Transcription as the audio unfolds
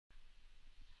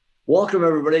Welcome,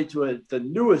 everybody, to the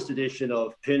newest edition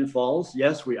of Pinfalls.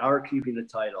 Yes, we are keeping the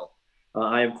title.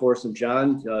 I, of course, am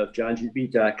John,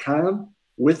 JohnGB.com.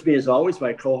 With me, as always,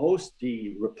 my co-host,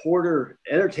 the reporter,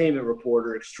 entertainment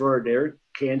reporter extraordinaire,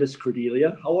 Candace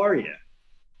Cordelia. How are you?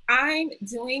 I'm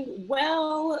doing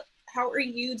well. How are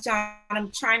you, John?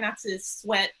 I'm trying not to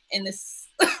sweat in this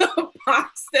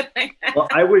box that I have. Well,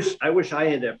 I wish I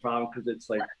had that problem because it's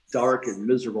like dark and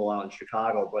miserable out in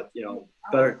Chicago.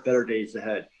 But better days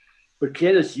ahead. But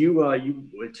Candace, you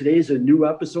today's a new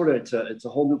episode. It's a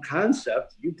whole new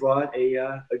concept. You brought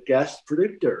a guest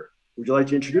predictor. Would you like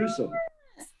to introduce him?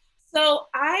 So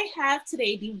I have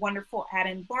today the wonderful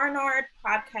Adam Barnard,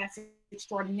 podcast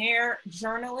extraordinaire,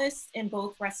 journalist in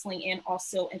both wrestling and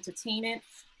also entertainment.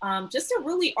 Just a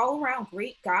really all-around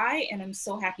great guy, and I'm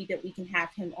so happy that we can have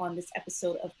him on this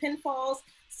episode of Pinfalls.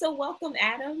 So welcome,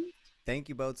 Adam. Thank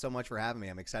you both so much for having me.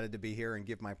 I'm excited to be here and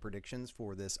give my predictions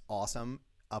for this awesome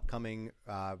upcoming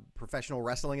professional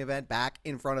wrestling event back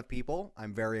in front of people.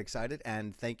 I'm very excited,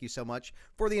 and thank you so much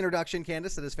for the introduction,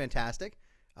 Candace. That is fantastic.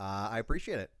 I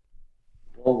appreciate it.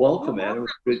 Well, welcome, Adam.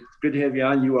 Good to have you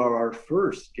on. You are our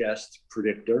first guest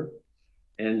predictor,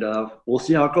 and we'll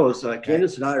see how it goes.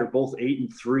 Candace and I are both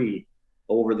 8-3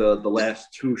 over the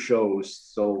last two shows,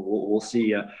 so we'll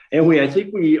see. And I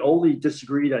think we only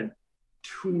disagreed on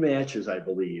two matches, I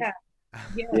believe.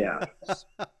 Yeah.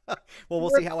 Well, we'll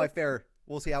see how I fare.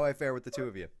 We'll see how I fare with the two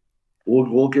of you.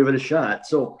 We'll give it a shot.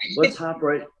 So let's hop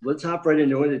right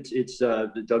into it. It's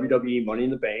the WWE Money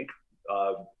in the Bank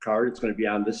card. It's going to be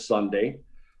on this Sunday.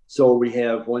 So we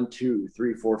have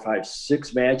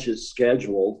 6 matches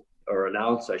scheduled or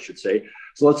announced, I should say.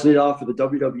 So let's lead off with the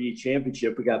WWE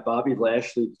Championship. We got Bobby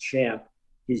Lashley, the champ.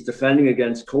 He's defending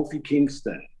against Kofi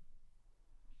Kingston.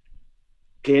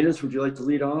 Candace, would you like to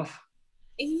lead off?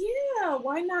 Yeah,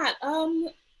 why not? I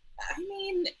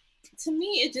mean, to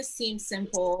me, it just seems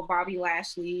simple. Bobby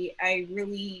Lashley. I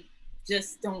really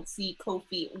just don't see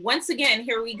Kofi. Once again,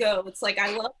 here we go. It's like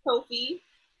I love Kofi.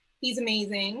 He's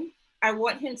amazing. I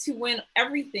want him to win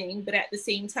everything, but at the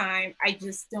same time, I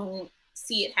just don't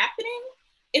see it happening.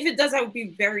 If it does, I would be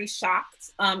very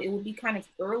shocked. It would be kind of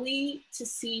early to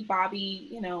see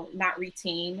Bobby, not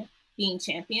retain being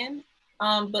champion.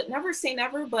 But never say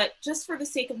never. But just for the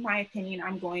sake of my opinion,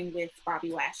 I'm going with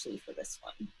Bobby Lashley for this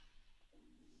one.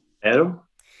 Adam?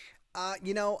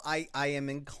 I am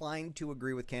inclined to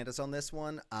agree with Candace on this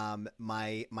one.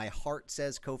 My heart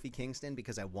says Kofi Kingston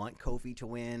because I want Kofi to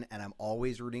win, and I'm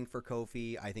always rooting for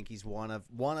Kofi. I think he's one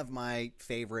of my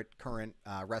favorite current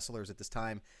wrestlers at this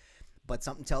time. But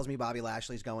something tells me Bobby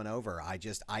Lashley's going over. I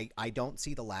don't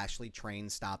see the Lashley train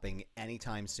stopping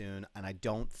anytime soon, and I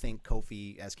don't think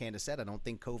Kofi, as Candace said, I don't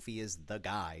think Kofi is the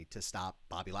guy to stop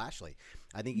Bobby Lashley.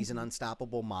 I think he's an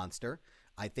unstoppable monster.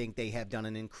 I think they have done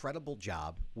an incredible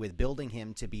job with building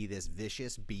him to be this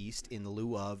vicious beast in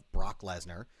lieu of Brock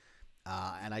Lesnar.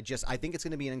 And I think it's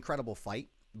going to be an incredible fight,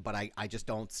 but I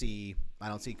don't see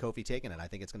Kofi taking it. I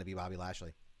think it's going to be Bobby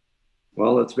Lashley.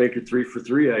 Well, let's make it 3 for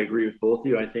 3. I agree with both of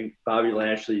you. I think Bobby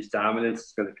Lashley's dominance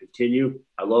is going to continue.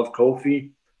 I love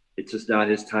Kofi. It's just not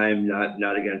his time,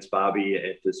 not against Bobby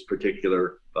at this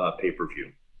particular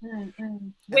pay-per-view. Mm-hmm.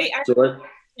 Wait,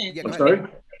 I'm sorry?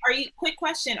 Quick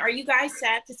question. Are you guys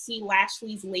sad to see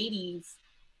Lashley's ladies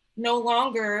no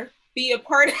longer be a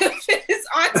part of his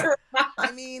entourage?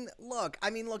 I mean, look,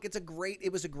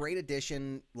 it was a great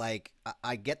addition. Like,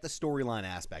 I get the storyline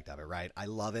aspect of it, right? I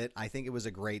love it. I think it was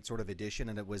a great sort of addition,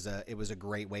 and it was a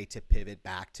great way to pivot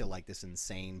back to like this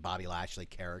insane Bobby Lashley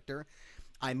character.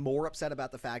 I'm more upset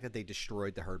about the fact that they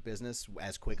destroyed the Hurt Business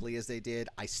as quickly as they did.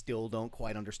 I still don't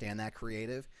quite understand that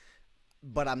creative.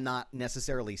 But I'm not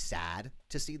necessarily sad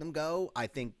to see them go. I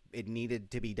think it needed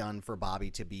to be done for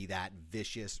Bobby to be that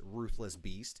vicious, ruthless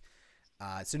beast.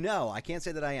 So no, I can't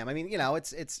say that I am. I mean,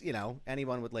 it's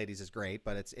anyone with ladies is great,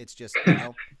 but it's just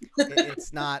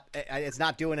it's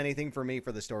not doing anything for me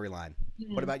for the storyline.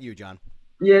 Mm-hmm. What about you, John?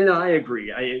 Yeah, no, I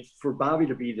agree. For Bobby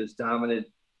to be this dominant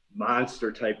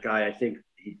monster type guy, I think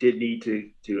he did need to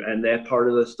end that part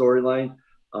of the storyline.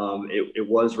 It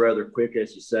was rather quick,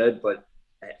 as you said, but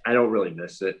I don't really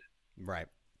miss it. Right.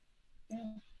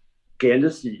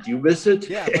 Candace, do you miss it?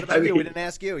 Yeah. What about you? We didn't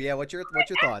ask you. Yeah. What's your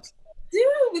thoughts?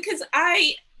 Because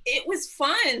it was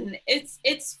fun.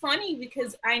 It's funny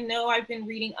because I know I've been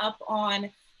reading up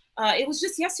on. It was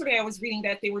just yesterday I was reading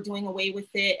that they were doing away with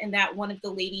it, and that one of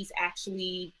the ladies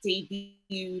actually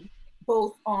debuted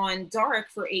both on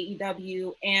Dark for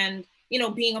AEW and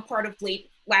being a part of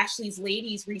Lashley's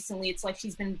ladies recently. It's like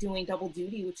she's been doing double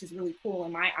duty, which is really cool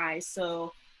in my eyes.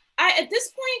 So At this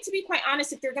point, to be quite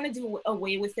honest, if they're going to do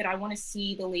away with it, I want to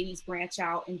see the ladies branch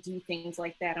out and do things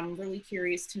like that. I'm really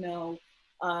curious to know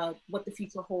what the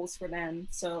future holds for them.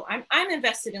 So I'm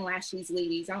invested in Lashley's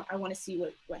ladies. I want to see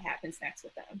what happens next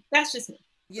with them. That's just me.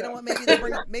 You know what?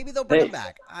 Maybe they'll bring him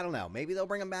back. I don't know. Maybe they'll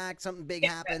bring him back. Something big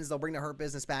happens. They'll bring the Hurt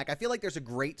Business back. I feel like there's a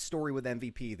great story with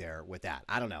MVP there with that.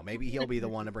 I don't know. Maybe he'll be the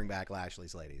one to bring back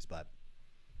Lashley's ladies. But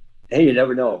hey, you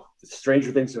never know.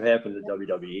 Stranger things have happened in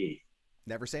WWE.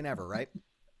 Never say never, right?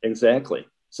 Exactly.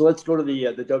 So let's go to the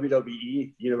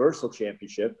WWE Universal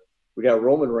Championship. We got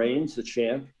Roman Reigns, the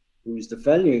champ, who's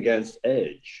defending against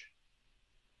Edge.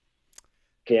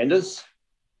 Candace?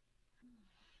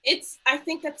 I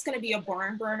think that's going to be a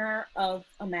barn burner of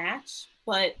a match.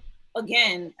 But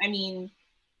again, I mean,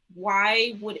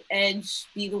 why would Edge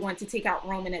be the one to take out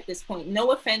Roman at this point?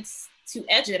 No offense to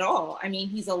Edge at all. I mean,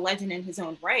 he's a legend in his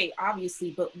own right,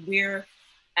 obviously, but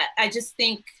I just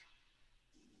think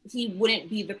he wouldn't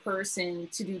be the person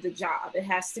to do the job. It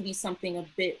has to be something a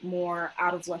bit more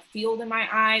out of left field in my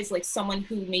eyes, like someone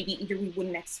who maybe either we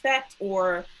wouldn't expect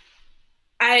or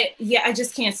I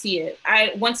just can't see it.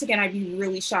 Once again, I'd be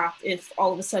really shocked if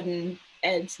all of a sudden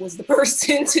Edge was the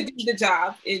person to do the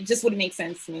job. It just wouldn't make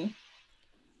sense to me.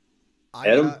 I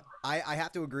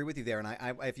have to agree with you there, and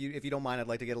if you don't mind, I'd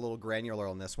like to get a little granular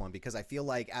on this one because I feel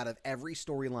like out of every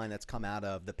storyline that's come out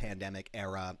of the pandemic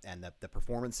era and the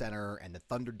Performance Center and the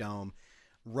Thunderdome,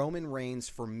 Roman Reigns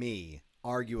for me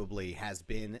arguably has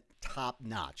been top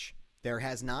notch. There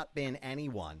has not been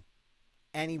anyone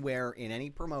anywhere in any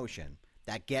promotion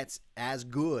that gets as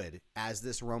good as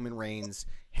this Roman Reigns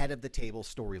head of the table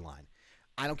storyline.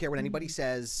 I don't care what anybody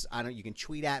says. You can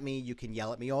tweet at me. You can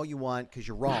yell at me all you want because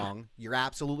you're wrong. You're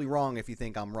absolutely wrong if you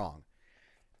think I'm wrong.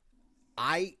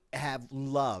 I have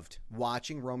loved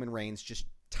watching Roman Reigns just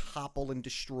topple and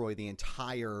destroy the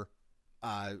entire,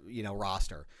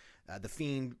 roster. The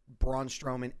Fiend, Braun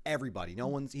Strowman, everybody.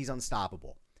 He's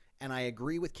unstoppable. And I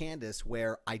agree with Candace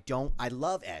where I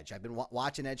love Edge. I've been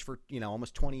watching Edge for,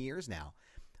 almost 20 years now,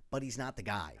 but he's not the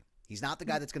guy. He's not the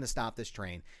guy that's going to stop this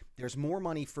train. There's more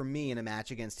money for me in a match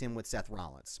against him with Seth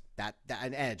Rollins.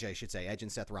 An Edge, I should say. Edge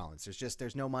and Seth Rollins.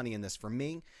 There's no money in this for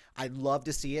me. I'd love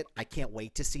to see it. I can't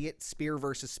wait to see it. Spear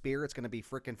versus spear. It's going to be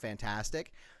freaking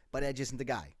fantastic. But Edge isn't the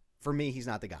guy. For me, he's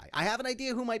not the guy. I have an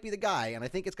idea who might be the guy, and I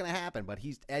think it's going to happen, but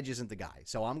Edge isn't the guy.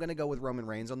 So I'm going to go with Roman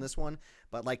Reigns on this one.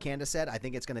 But like Candace said, I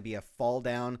think it's going to be a fall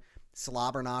down,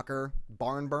 slobber knocker,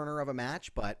 barn burner of a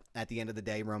match. But at the end of the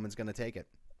day, Roman's going to take it.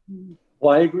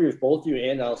 Well, I agree with both of you,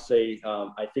 and I'll say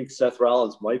I think Seth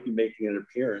Rollins might be making an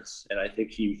appearance, and I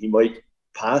think he might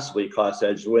possibly cost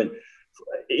Edge the win.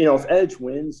 If Edge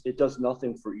wins, it does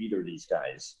nothing for either of these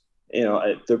guys.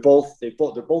 They're both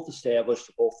established,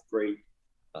 they're both great.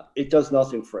 It does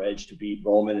nothing for Edge to beat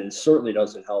Roman, and it certainly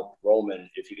doesn't help Roman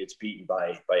if he gets beaten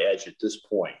by Edge at this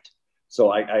point.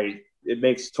 So it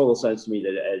makes total sense to me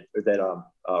that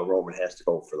Roman has to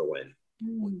go for the win.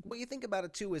 Well, you think about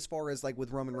it too, as far as like with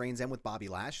Roman Reigns and with Bobby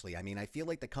Lashley. I mean, I feel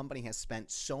like the company has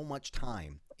spent so much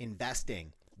time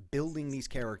investing, building these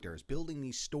characters, building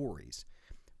these stories,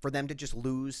 for them to just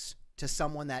lose to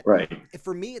someone that, right.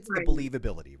 For me, it's the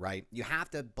believability, right? You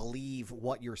have to believe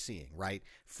what you're seeing, right?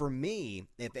 For me,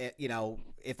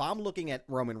 if I'm looking at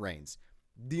Roman Reigns,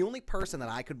 the only person that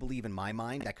I could believe in my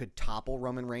mind that could topple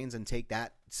Roman Reigns and take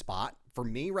that spot for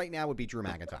me right now would be Drew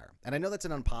McIntyre. And I know that's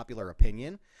an unpopular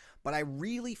opinion, but I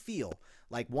really feel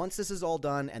like once this is all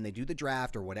done and they do the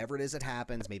draft or whatever it is that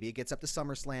happens, maybe it gets up to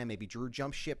SummerSlam, maybe Drew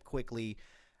jumps ship quickly,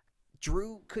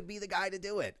 Drew could be the guy to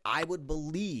do it. I would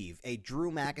believe a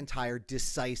Drew McIntyre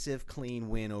decisive, clean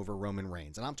win over Roman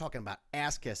Reigns. And I'm talking about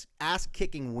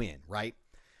ass-kicking win, right?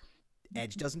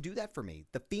 Edge doesn't do that for me.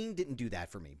 The Fiend didn't do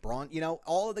that for me. Braun,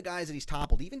 all of the guys that he's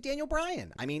toppled, even Daniel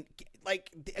Bryan. I mean,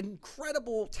 like,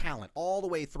 incredible talent all the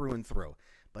way through and through.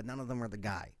 But none of them are the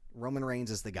guy. Roman Reigns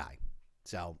is the guy.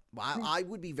 So I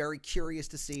would be very curious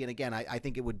to see. And again, I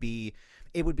think it would be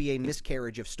a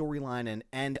miscarriage of storyline and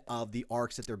end of the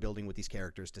arcs that they're building with these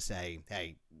characters to say,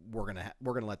 hey, we're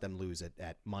gonna let them lose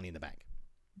at Money in the Bank.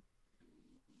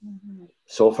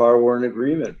 So far, we're in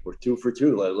agreement. We're 2 for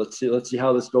 2. Let's see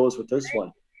how this goes with this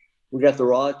one. We got the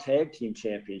Raw Tag Team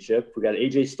Championship. We got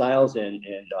AJ Styles and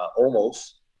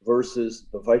Omos versus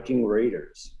the Viking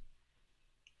Raiders.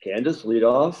 Candace, lead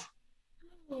off.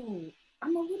 Oh,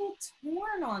 I'm a little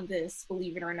torn on this,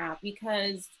 believe it or not,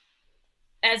 because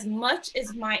as much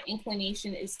as my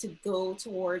inclination is to go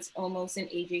towards Omos and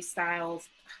AJ Styles,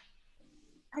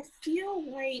 I feel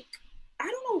like,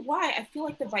 I don't know why, I feel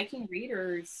like the Viking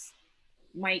Raiders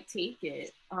might take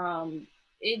it.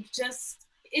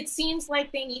 It seems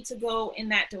like they need to go in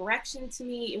that direction to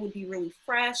me. It would be really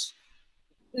fresh.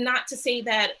 not to say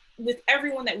that with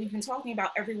everyone that we've been talking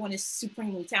about, everyone is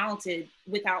supremely talented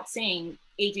without saying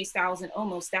AJ Styles and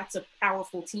Omos. That's a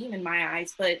powerful team in my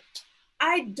eyes, but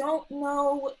I don't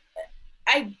know.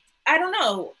 I don't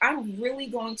know. I'm really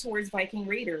going towards Viking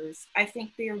Raiders. I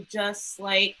think they're just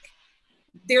like,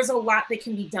 there's a lot that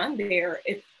can be done there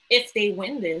if they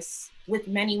win this with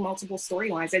many multiple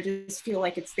storylines. I just feel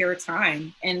like it's their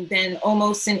time. And then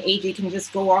Omos and AJ can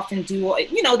just go off and do,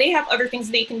 you know, they have other things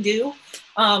they can do,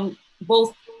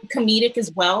 both comedic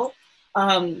as well.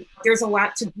 There's a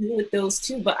lot to do with those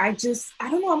two, but I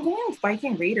don't know. I'm going with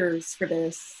Viking Raiders for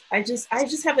this. I just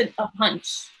have a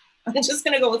hunch. I'm just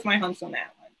going to go with my hunch on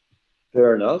that one.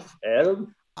 Fair enough.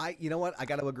 Adam? You know what? I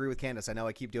got to agree with Candace. I know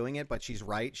I keep doing it, but she's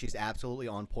right. She's absolutely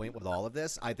on point with all of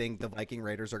this. I think the Viking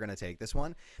Raiders are going to take this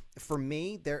one. For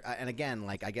me, and again,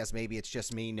 like, I guess maybe it's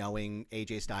just me knowing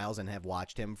AJ Styles and have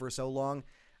watched him for so long.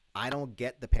 I don't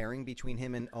get the pairing between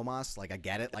him and Omos. Like, I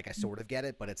get it. Like, I sort of get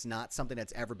it, but it's not something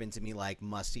that's ever been to me like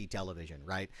must-see television,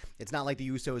 right? It's not like the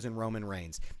Usos and Roman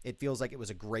Reigns. It feels like it was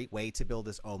a great way to build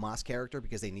this Omos character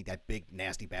because they need that big,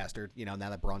 nasty bastard, you know, now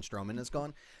that Braun Strowman is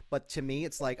gone. But to me,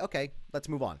 it's like, okay, let's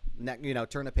move on. You know,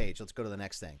 turn the page. Let's go to the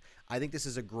next thing. I think this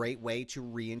is a great way to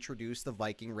reintroduce the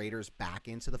Viking Raiders back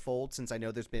into the fold, since I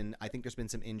know there's been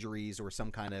some injuries or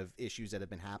some kind of issues that have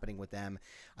been happening with them.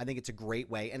 I think it's a great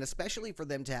way, and especially for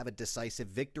them to have a decisive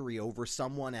victory over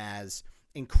someone as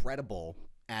incredible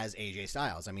as AJ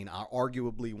Styles. I mean,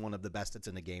 arguably one of the best that's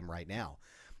in the game right now.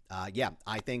 Yeah,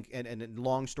 I think, and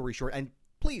long story short, and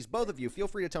please, both of you, feel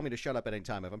free to tell me to shut up at any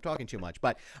time if I'm talking too much.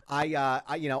 But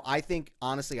I think,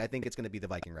 honestly, I think it's going to be the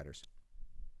Viking Raiders.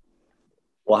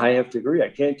 Well, I have to agree. I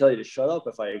can't tell you to shut up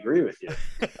if I agree with you.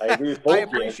 I agree with both. I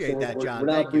appreciate that, John.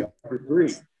 Thank you.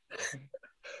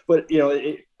 But, you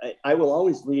know, I will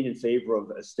always lean in favor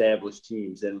of established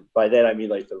teams. And by that, I mean,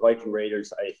 like, the Viking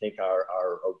Raiders, I think, are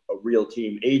a real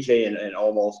team. AJ and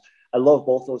Omos, I love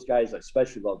both those guys. I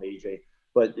especially love AJ.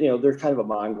 But, you know, they're kind of a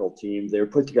mongrel team. They were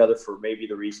put together for maybe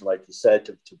the reason, like you said,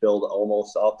 to build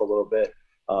Omos up a little bit,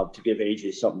 to give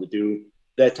AJ something to do.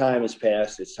 That time has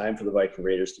passed. It's time for the Viking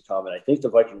Raiders to come. And I think the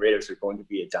Viking Raiders are going to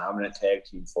be a dominant tag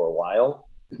team for a while.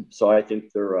 So I think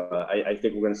I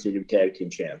think we're going to see new tag team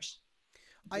champs.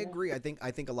 I agree. I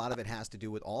think a lot of it has to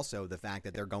do with also the fact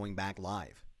that they're going back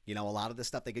live. You know, a lot of the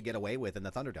stuff they could get away with in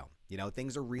the Thunderdome. You know,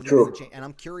 things are really going to change. And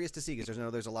I'm curious to see, because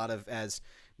there's a lot of, as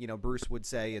you know, Bruce would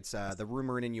say, it's the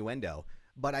rumor and innuendo.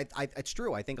 But it's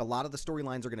true. I think a lot of the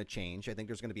storylines are going to change. I think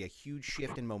there's going to be a huge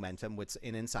shift in momentum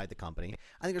inside the company.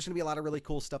 I think there's going to be a lot of really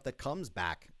cool stuff that comes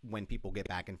back when people get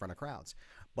back in front of crowds.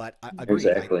 But I agree.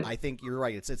 Exactly. I think you're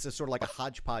right. It's a sort of like a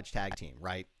hodgepodge tag team,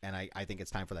 right? And I think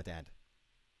it's time for that to end.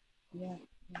 Yeah.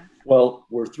 Well,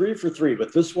 we're 3 for 3,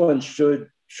 but this one should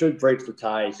break the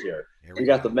ties here. We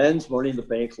got the men's Money in the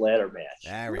Bank ladder match.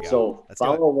 There we go. So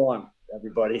follow along,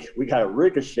 everybody. We got a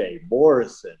Ricochet,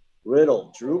 Morrison,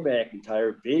 Riddle, Drew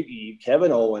McIntyre, Big E,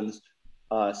 Kevin Owens,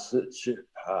 Shinsuke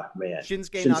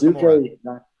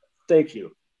Nakamura. Thank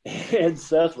you. And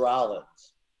Seth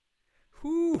Rollins.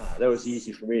 That was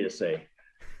easy for me to say.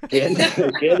 Candace,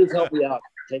 help me out.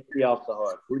 Take me off the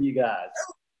hook. Who do you got?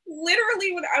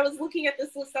 Literally, when I was looking at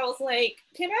this list, I was like,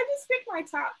 can I just pick my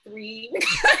top 3?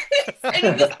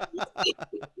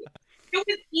 It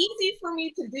was easy for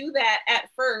me to do that at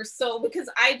first. So because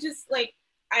I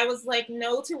was like,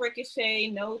 no to Ricochet,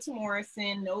 no to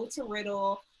Morrison, no to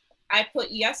Riddle. I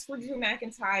put yes for Drew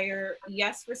McIntyre,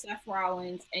 yes for Seth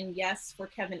Rollins, and yes for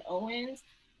Kevin Owens.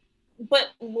 But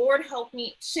Lord help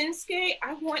me, Shinsuke,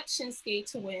 I want Shinsuke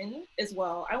to win as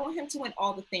well. I want him to win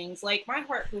all the things. Like, my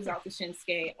heart goes out to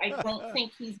Shinsuke. I don't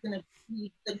think he's going to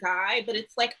be the guy, but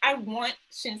it's like, I want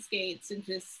Shinsuke to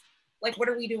just, like, what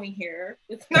are we doing here?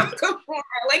 It's not good for him.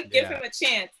 Like, give him a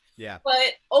chance. Yeah.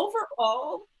 But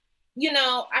overall, you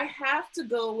know, I have to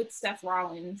go with Seth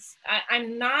Rollins.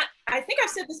 I'm not, I think I've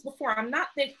said this before, I'm not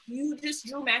the hugest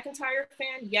Drew McIntyre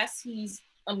fan. Yes, he's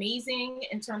amazing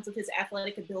in terms of his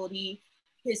athletic ability,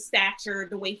 his stature,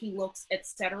 the way he looks,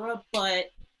 etc.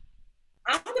 But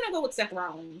I'm gonna go with Seth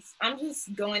Rollins. I'm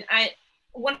just going. I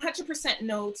 100%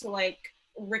 no to like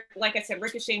I said,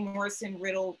 Ricochet, Morrison,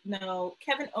 Riddle. No,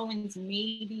 Kevin Owens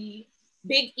maybe.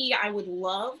 Big E I would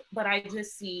love, but I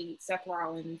just see Seth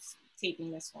Rollins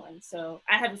taping this one. So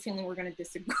I have a feeling we're going to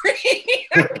disagree.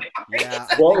 Yeah,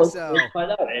 I think so. Let's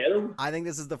find out, Adam. I think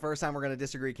this is the first time we're going to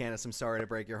disagree, Candace. I'm sorry to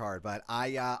break your heart, but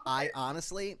I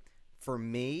honestly, for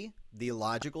me, the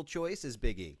logical choice is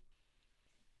Big E.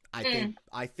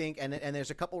 I think, and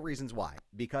there's a couple reasons why.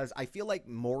 Because I feel like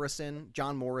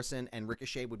John Morrison, and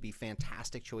Ricochet would be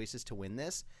fantastic choices to win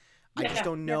this. I just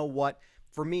don't know what,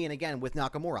 for me, and again, with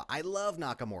Nakamura, I love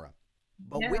Nakamura.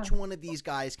 But Yeah. which one of these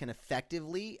guys can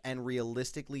effectively and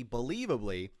realistically,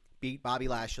 believably beat Bobby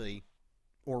Lashley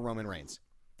or Roman Reigns?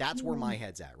 That's where my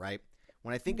head's at, right?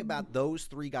 When I think about those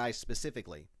three guys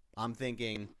specifically, I'm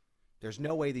thinking there's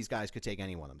no way these guys could take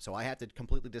any one of them. So I have to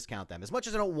completely discount them as much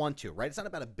as I don't want to, right? It's not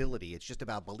about ability. It's just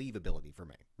about believability for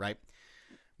me, right?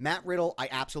 Matt Riddle, I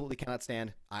absolutely cannot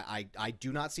stand. I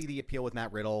do not see the appeal with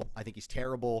Matt Riddle. I think he's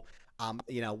terrible.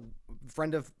 You know,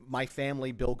 friend of my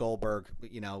family, Bill Goldberg,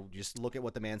 you know, just look at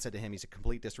what the man said to him. He's a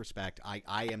complete disrespect. I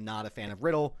am not a fan of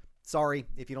Riddle. Sorry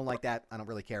if you don't like that. I don't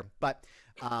really care. But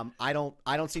I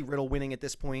don't see Riddle winning at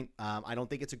this point. I don't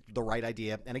think it's the right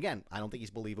idea. And again, I don't think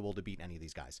he's believable to beat any of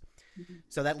these guys.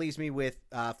 So that leaves me with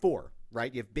 4,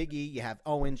 right? You have Big E, you have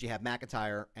Owens, you have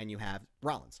McIntyre, and you have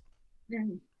Rollins.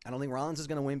 I don't think Rollins is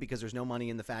going to win because there's no money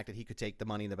in the fact that he could take the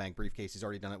Money in the Bank briefcase. He's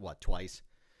already done it, twice?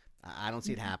 I don't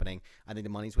see it happening. I think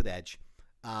the money's with Edge.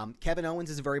 Kevin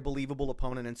Owens is a very believable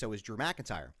opponent, and so is Drew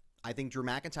McIntyre. I think Drew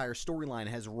McIntyre's storyline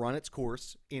has run its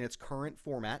course in its current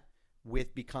format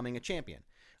with becoming a champion.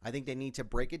 I think they need to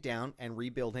break it down and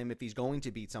rebuild him if he's going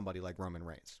to beat somebody like Roman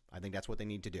Reigns. I think that's what they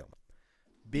need to do.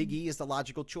 Big E is the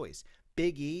logical choice.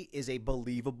 Big E is a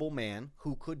believable man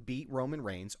who could beat Roman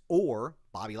Reigns or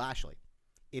Bobby Lashley.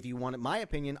 If you wanted my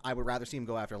opinion, I would rather see him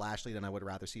go after Lashley than I would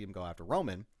rather see him go after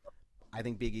Roman. I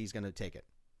think Big E's going to take it.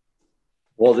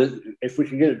 Well, if we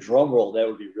can get a drum roll, that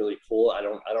would be really cool. I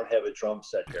don't have a drum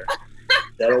set here.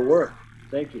 That'll work.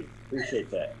 Thank you. Appreciate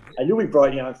that. I knew we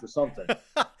brought you on for something.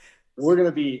 We're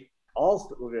going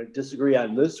to disagree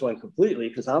on this one completely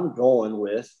because I'm going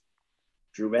with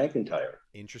Drew McIntyre.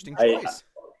 Interesting choice.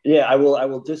 I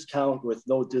will discount, with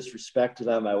no disrespect to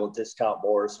them, I will discount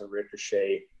Morrison,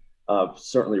 Ricochet,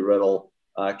 certainly Riddle,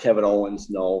 Kevin Owens,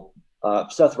 no.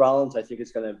 Seth Rollins, I think,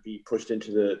 is going to be pushed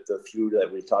into the feud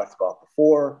that we talked about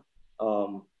before.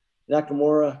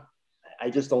 Nakamura, I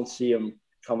just don't see him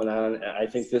coming on. I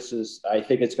think it's going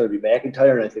to be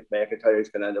McIntyre, and I think McIntyre is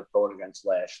going to end up going against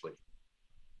Lashley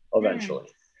eventually.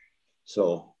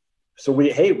 So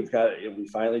we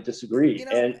finally disagreed, You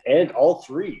know, and all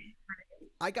three.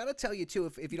 I got to tell you too,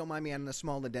 if you don't mind me adding a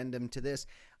small addendum to this,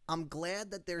 I'm glad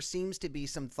that there seems to be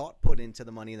some thought put into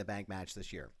the Money in the Bank match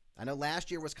this year. I know last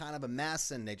year was kind of a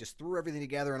mess, and they just threw everything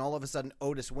together, and all of a sudden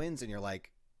Otis wins, and you're like,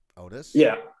 Otis?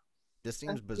 Yeah. This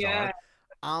seems bizarre.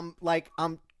 I'm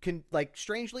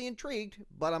strangely intrigued,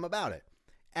 but I'm about it.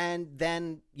 And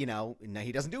then,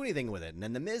 he doesn't do anything with it, and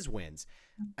then The Miz wins.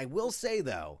 I will say,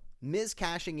 though, Miz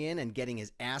cashing in and getting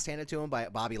his ass handed to him by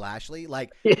Bobby Lashley,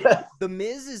 The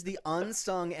Miz is the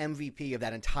unsung MVP of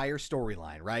that entire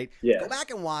storyline, right? Yeah. Go back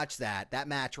and watch that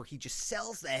match where he just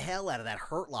sells the hell out of that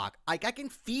Hurt Lock. I can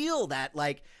feel that,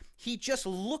 he just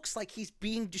looks like he's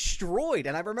being destroyed.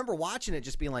 And I remember watching it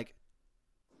just being like,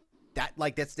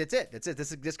 that's it.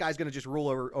 This guy's going to just rule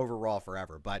over Raw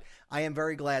forever. But I am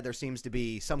very glad there seems to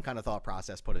be some kind of thought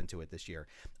process put into it this year.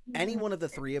 Any one of the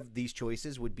three of these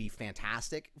choices would be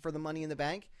fantastic for the Money in the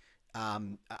Bank.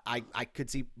 I could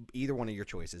see either one of your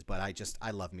choices, but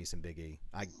I love me some Big E.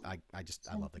 I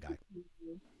love the guy.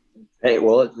 Hey,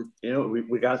 well,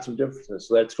 we got some differences,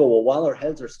 so that's cool. Well, while our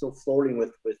heads are still floating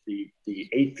with the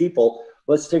 8 people,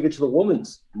 let's take it to the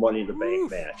women's Money in the Bank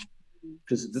match,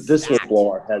 because this will blow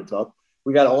our heads up.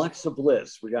 We got Alexa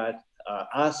Bliss, we got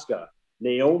Asuka,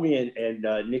 Naomi,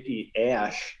 and Nikki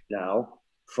Ash now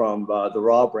from the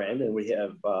Raw brand, and we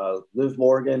have Liv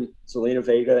Morgan, Zelina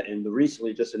Vega, and the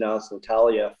recently just announced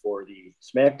Natalya for the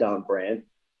SmackDown brand,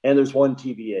 and there's one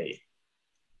TBA,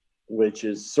 which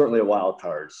is certainly a wild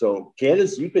card. So,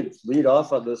 Candace, you could lead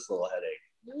off on this little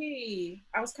headache. Hey,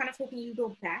 I was kind of hoping you'd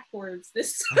go backwards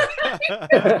this time.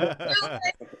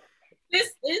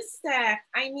 This is stacked.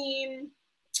 I mean,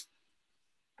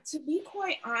 to be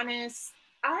quite honest,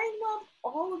 I love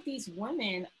all of these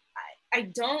women. I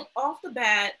don't, off the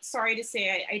bat, sorry to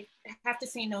say, I have to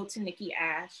say no to Nikki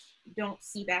Ash. Don't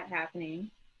see that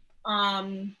happening.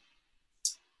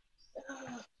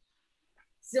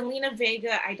 Zelina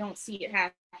Vega, I don't see it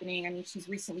happening. I mean, she's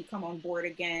recently come on board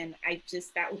again.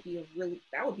 That would be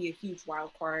a huge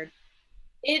wild card.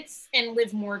 And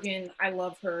Liv Morgan, I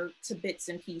love her to bits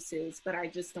and pieces, but I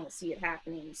just don't see it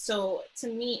happening. So to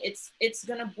me, it's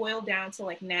gonna boil down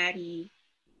to Natty,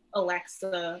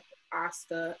 Alexa,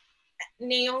 Asuka.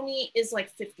 Naomi is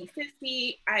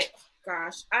 50-50.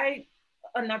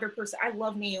 Another person, I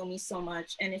love Naomi so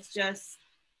much, and it's just,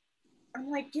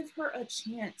 I'm give her a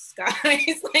chance, guys.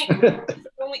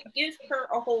 Give her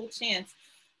a whole chance.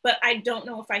 But I don't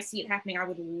know if I see it happening. I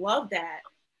would love that.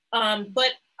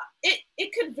 But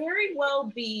it could very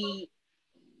well be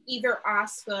either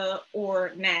Asuka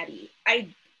or Natty.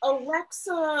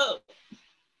 Alexa,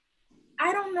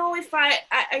 I don't know if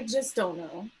I just don't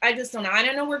know. I just don't know. I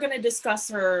don't know. We're going to discuss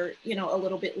her, you know, a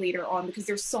little bit later on because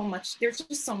there's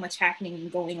just so much happening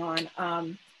and going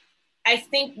on. I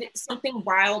think that something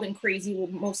wild and crazy will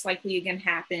most likely again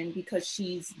happen because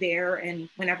she's there, and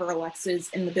whenever Alexa's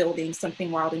in the building,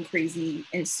 something wild and crazy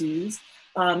ensues.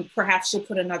 Perhaps she'll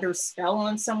put another spell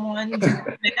on someone.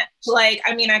 Like,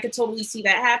 I mean, I could totally see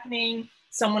that happening.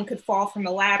 Someone could fall from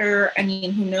a ladder. I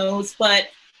mean, who knows? But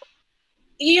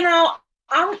you know,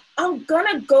 I'm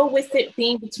gonna go with it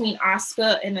being between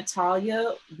Asuka and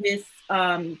Natalya. With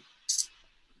yeah, I'm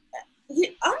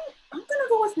gonna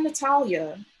go with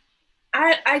Natalya.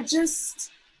 I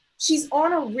just, she's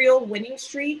on a real winning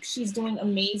streak. She's doing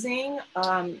amazing.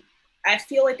 I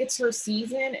feel like it's her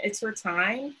season. It's her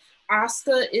time.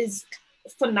 Asuka is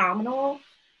phenomenal,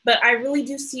 but I really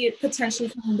do see it potentially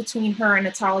coming between her and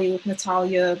Natalya, with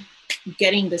Natalya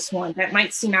getting this one. That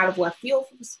might seem out of left field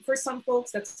for some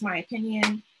folks. That's my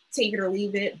opinion. Take it or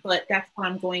leave it, but that's what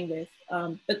I'm going with.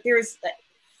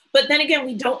 But then again,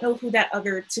 we don't know who that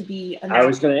other to be announced. I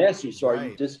was going to ask you, so are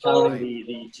you discounting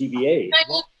the TBA? I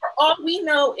mean, for all we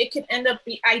know, it could end up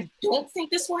I don't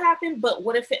think this will happen, but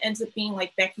what if it ends up being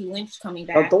like Becky Lynch coming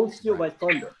back? Don't steal my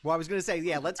thunder. Well, I was going to say,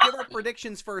 yeah, let's give our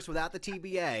predictions first without the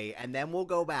TBA, and then we'll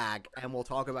go back and we'll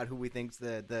talk about who we think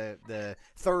the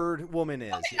third woman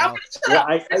is. You know? Yeah,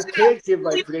 I can't give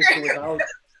my prediction without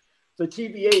the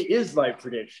TBA is my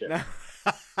prediction.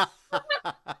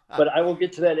 But I will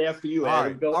get to that after you. All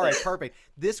right, perfect.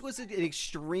 This was an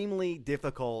extremely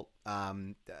difficult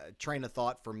train of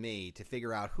thought for me to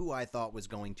figure out who I thought was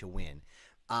going to win.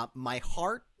 My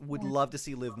heart would love to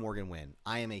see Liv Morgan win.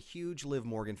 I am a huge Liv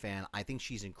Morgan fan. I think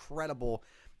she's incredible.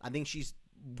 I think she's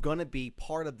going to be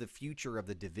part of the future of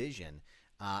the division.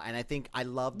 And I think I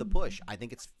love the push. I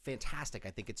think it's fantastic.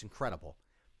 I think it's incredible.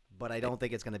 But I don't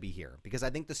think it's going to be here because I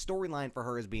think the storyline for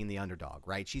her is being the underdog,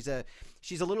 right? She's a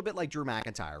little bit like Drew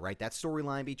McIntyre, right? That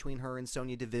storyline between her and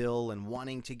Sonya Deville and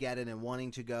wanting to get it and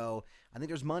wanting to go. I think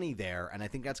there's money there, and I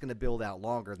think that's going to build out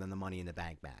longer than the Money in the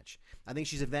Bank match. I think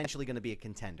she's eventually going to be a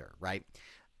contender, right?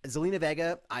 Zelina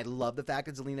Vega, I love the fact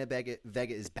that Zelina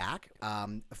Vega is back.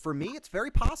 For me, it's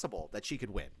very possible that she could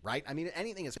win, right? I mean,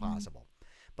 anything is possible.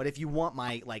 But if you want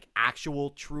my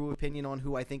actual true opinion on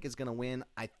who I think is going to win,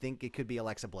 I think it could be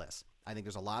Alexa Bliss. I think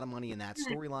there's a lot of money in that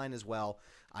storyline as well.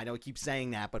 I know I keep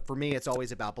saying that, but for me, it's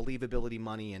always about believability,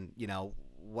 money, and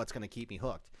what's going to keep me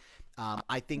hooked.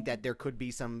 I think that there could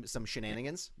be some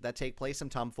shenanigans that take place, some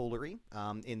tomfoolery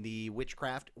in the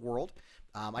witchcraft world.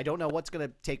 I don't know what's going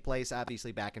to take place,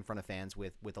 obviously, back in front of fans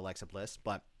with Alexa Bliss,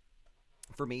 but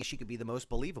for me, she could be the most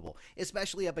believable,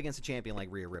 especially up against a champion like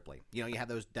Rhea Ripley. You have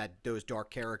those dark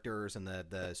characters and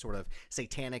the sort of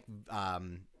satanic,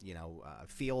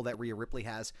 feel that Rhea Ripley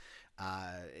has.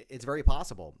 It's very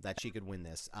possible that she could win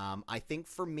this. I think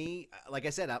for me, like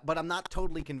I said, but I'm not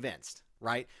totally convinced,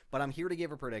 right? But I'm here to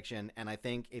give a prediction, and I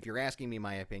think if you're asking me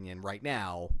my opinion right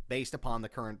now, based upon the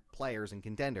current players and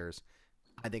contenders,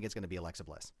 I think it's going to be Alexa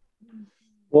Bliss.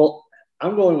 Well,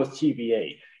 I'm going with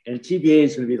TBA. And TBA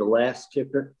is going to be the last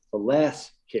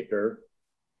kicker,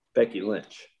 Becky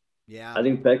Lynch. Yeah. I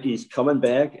think Becky's coming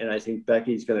back, and I think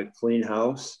Becky's going to clean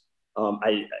house.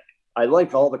 I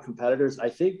like all the competitors. I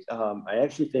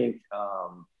actually think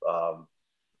God,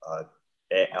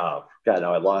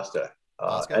 now I lost it.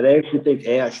 I actually think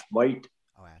Ash might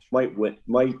win,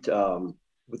 with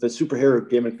the superhero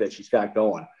gimmick that she's got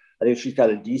going. I think she's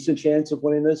got a decent chance of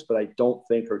winning this, but I don't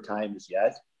think her time is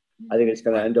yet. I think it's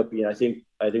going to end up being. I think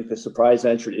the surprise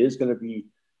entrant is going to be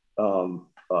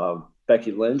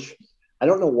Becky Lynch. I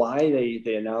don't know why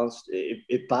they announced.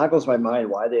 It boggles my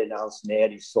mind why they announced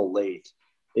Natty so late.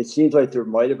 It seems like there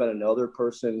might have been another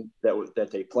person that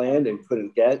they planned and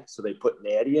couldn't get, so they put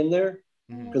Natty in there.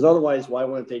 Because otherwise, why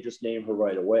wouldn't they just name her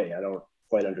right away? I don't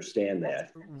quite understand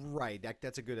that. Right.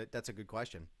 That's a good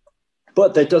question.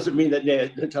 But that doesn't mean that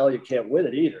Natalya can't win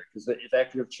it either, because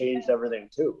that could have changed everything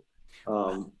too.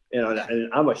 And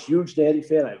I'm a huge Natty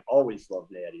fan. I've always loved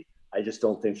Natty. I just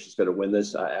don't think she's going to win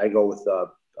this. I go with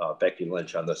Becky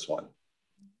Lynch on this one.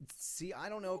 See, I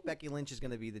don't know if Becky Lynch is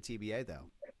going to be the TBA though.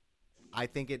 I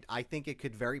think it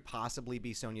could very possibly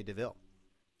be Sonya Deville.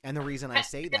 And the reason I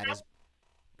say that is,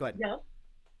 go ahead.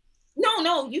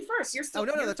 No, you first. You're still. Oh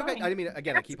no, that's okay. I didn't mean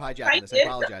again. I keep hijacking this. I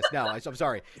apologize. No, I'm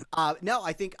sorry. No,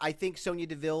 I think Sonya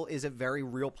Deville is a very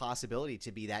real possibility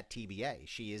to be that TBA.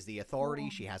 She is the authority.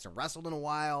 She hasn't wrestled in a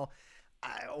while.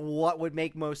 What would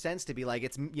make most sense to be like,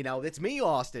 it's me,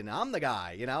 Austin. I'm the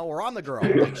guy, or I'm the girl.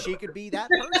 Like, she could be that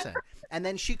person, and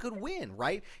then she could win,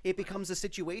 right? It becomes a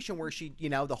situation where she,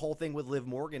 the whole thing with Liv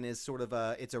Morgan is sort of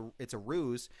it's a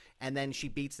ruse, and then she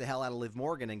beats the hell out of Liv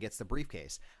Morgan and gets the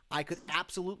briefcase. I could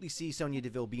absolutely see Sonya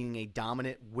Deville being a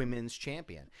dominant women's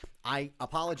champion. I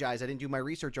apologize, I didn't do my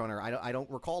research on her. I don't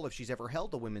recall if she's ever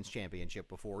held the women's championship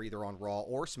before, either on Raw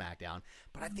or SmackDown.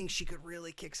 But I think she could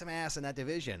really kick some ass in that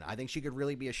division. I think she could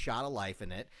really be a shot of life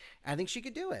in it. I think she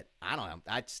could do it. I don't know.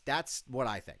 That's what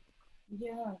I think.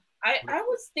 Yeah. I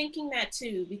was thinking that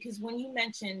too, because when you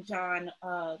mentioned, John,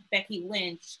 Becky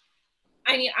Lynch,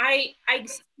 I mean, I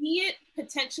see it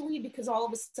potentially because all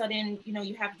of a sudden, you know,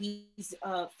 you have these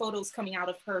photos coming out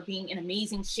of her being in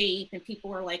amazing shape, and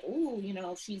people are like, "Ooh, you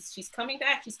know, she's coming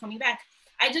back, she's coming back."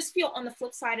 I just feel on the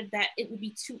flip side of that, it would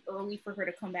be too early for her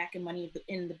to come back in Money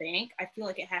in the Bank. I feel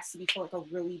like it has to be for like a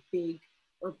really big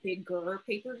or bigger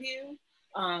pay-per-view,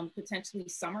 potentially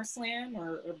SummerSlam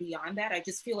or beyond that. I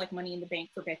just feel like Money in the Bank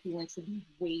for Becky Lynch would be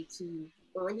way too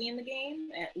early in the game,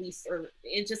 at least, or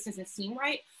it just doesn't seem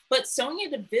right. But Sonya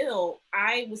Deville,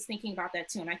 I was thinking about that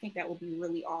too, and I think that would be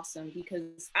really awesome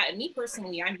because me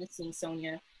personally, I'm just seeing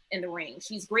Sonya in the ring.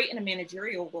 She's great in a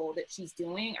managerial role that she's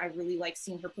doing. I really like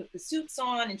seeing her put the suits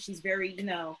on, and she's very, you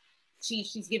know,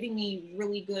 she's giving me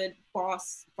really good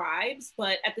boss vibes.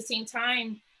 But at the same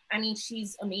time, I mean,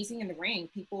 she's amazing in the ring.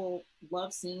 People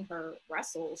love seeing her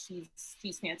wrestle.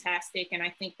 She's fantastic, and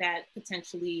I think that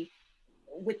potentially,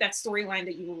 with that storyline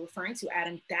that you were referring to,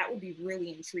 Adam, that would be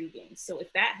really intriguing. So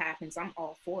if that happens, I'm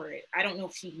all for it. I don't know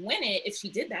if she'd win it. If she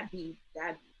did, that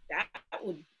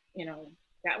would, you know,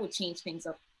 that would change things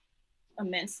up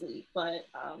immensely. But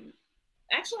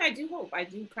actually, I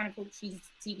do kind of hope she's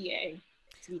TBA,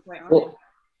 to be quite honest. Well,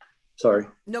 sorry.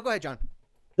 No, go ahead, John.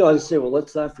 No, I was say, well,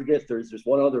 let's not forget there's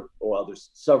one other, well,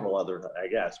 there's several other, I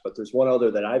guess, but there's one other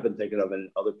that I've been thinking of, and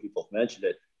other people have mentioned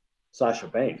it. Sasha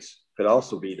Banks could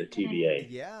also be the TBA.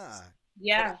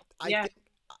 Yeah.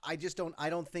 I just don't. I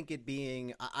don't think it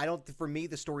being. I don't. For me,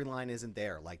 the storyline isn't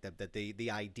there. Like that.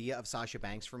 The idea of Sasha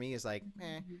Banks for me is like,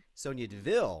 Sonya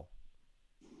Deville.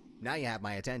 Now you have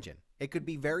my attention. It could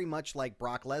be very much like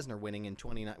Brock Lesnar winning in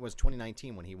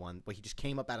 2019 when he won, but he just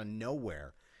came up out of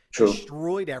nowhere,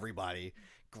 destroyed everybody,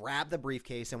 grabbed the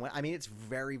briefcase, and went. I mean, it's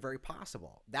very, very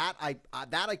possible that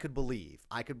I could believe.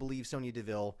 I could believe Sonya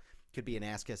Deville could be an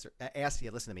ass kisser,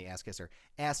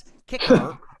 ass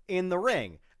kicker in the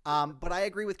ring. But I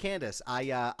agree with Candace.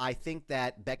 I think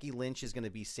that Becky Lynch is going to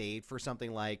be saved for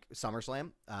something like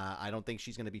SummerSlam. I don't think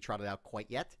she's going to be trotted out quite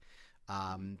yet.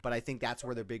 But I think that's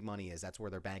where their big money is. That's where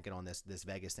they're banking on this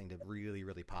Vegas thing to really,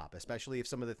 really pop, especially if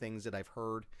some of the things that I've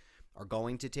heard are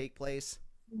going to take place.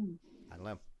 I don't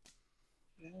know.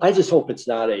 I just hope it's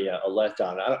not a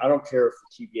letdown. I don't care if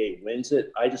the TBA wins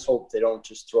it. I just hope they don't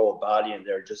just throw a body in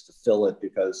there just to fill it,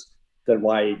 because then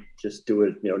why just do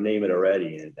it, you know, name it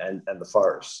already and the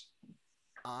farce.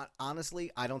 Honestly,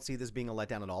 I don't see this being a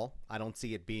letdown at all. I don't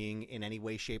see it being in any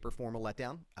way, shape, or form a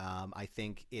letdown. I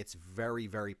think it's very,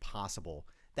 very possible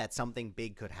that something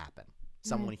big could happen.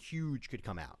 Someone huge could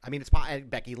come out. I mean, it's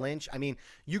Becky Lynch. I mean,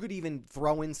 you could even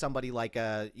throw in somebody like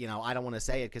I don't want to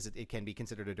say it because it can be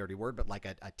considered a dirty word, but like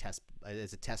a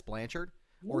Tess Blanchard,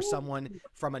 or someone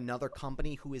from another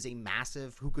company who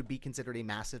could be considered a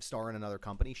massive star in another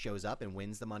company shows up and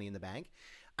wins the Money in the Bank.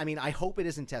 I mean, I hope it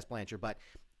isn't Tess Blanchard, but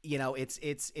you know,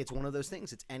 it's one of those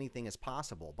things. It's anything is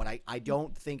possible, but I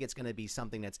don't think it's going to be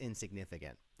something that's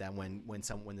insignificant that when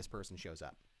this person shows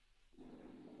up.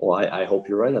 Well, I hope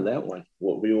you're right on that one.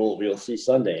 We'll see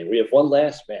Sunday. And we have one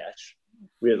last match.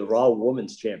 We have the Raw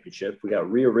Women's Championship. We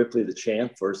got Rhea Ripley, the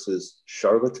champ, versus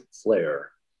Charlotte Flair.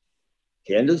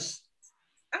 Candace?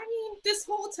 I mean, this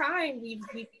whole time we've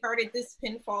started this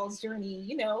Pinfalls journey.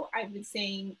 You know, I've been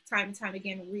saying time and time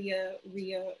again, Rhea.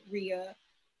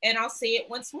 And I'll say it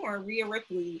once more, Rhea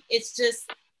Ripley. It's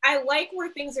just, I like where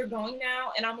things are going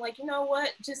now. And I'm like, you know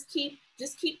what? Just keep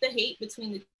the hate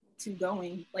between the two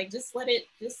going. Like, just let it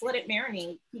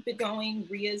marinate. Keep it going.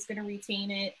 Rhea's going to retain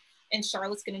it, and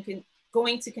Charlotte's going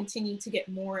to continue to get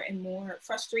more and more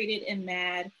frustrated and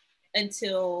mad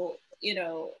until, you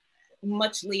know,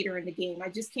 much later in the game. I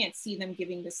just can't see them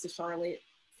giving this to Charlotte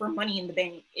for Money in the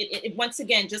Bank. It once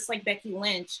again, just like Becky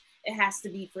Lynch, it has to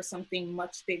be for something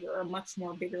much bigger, or much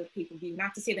more bigger pay-per-view.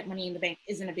 Not to say that Money in the Bank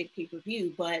isn't a big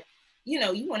pay-per-view, but you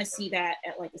know, you want to see that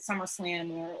at like a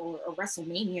SummerSlam or a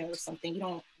WrestleMania or something. You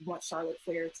don't want Charlotte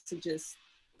Flair to just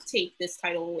take this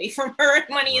title away from her at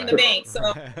Money in the Bank. So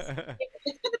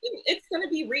it's gonna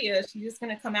be Rhea. She's just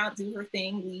gonna come out, do her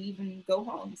thing, leave, and go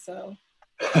home. So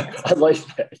I like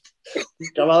that.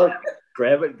 Come out,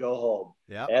 grab it, and go home.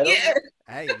 Yeah.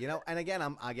 Hey, you know, and again,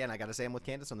 I got to say I'm with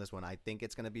Candace on this one. I think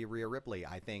it's going to be Rhea Ripley.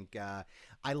 I think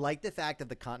I like the fact of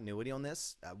the continuity on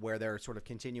this, where they're sort of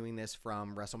continuing this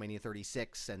from WrestleMania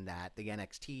 36 and that the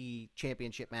NXT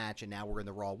Championship match, and now we're in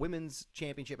the Raw Women's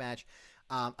Championship match.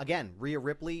 Again, Rhea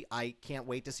Ripley, I can't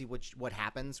wait to see what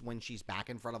happens when she's back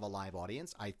in front of a live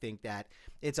audience. I think that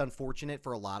it's unfortunate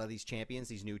for a lot of these champions,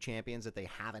 these new champions, that they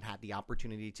haven't had the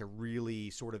opportunity to really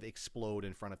sort of explode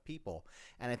in front of people.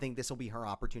 And I think this will be her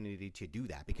opportunity to do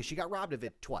that because she got robbed of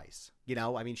it twice. You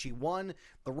know, I mean, she won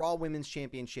the Raw Women's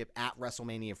Championship at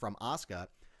WrestleMania from Asuka.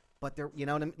 But there, you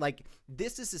know what I mean? Like,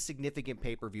 this is a significant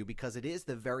pay-per-view because it is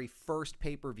the very first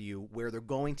pay-per-view where they're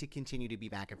going to continue to be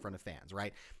back in front of fans,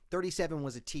 right? 37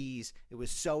 was a tease. It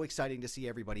was so exciting to see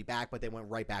everybody back, but they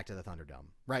went right back to the Thunderdome,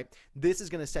 right? This is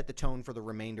going to set the tone for the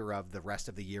remainder of the rest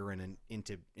of the year and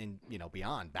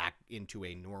beyond, back into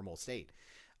a normal state.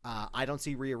 I don't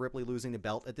see Rhea Ripley losing the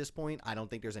belt at this point. I don't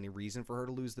think there's any reason for her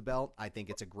to lose the belt. I think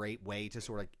it's a great way to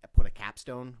sort of put a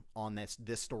capstone on this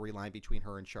storyline between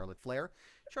her and Charlotte Flair.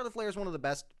 Charlotte Flair is one of the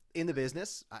best in the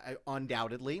business,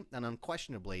 undoubtedly and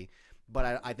unquestionably,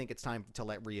 but I think it's time to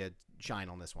let Rhea shine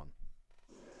on this one.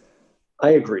 I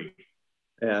agree.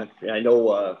 And I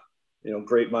know,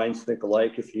 great minds think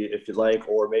alike if you like,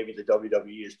 or maybe the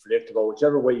WWE is predictable,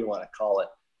 whichever way you want to call it.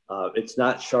 It's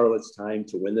not Charlotte's time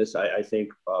to win this. I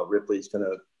think Ripley's going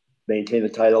to maintain the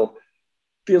title,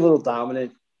 be a little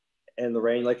dominant, and the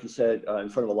reign, like you said, in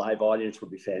front of a live audience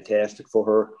would be fantastic for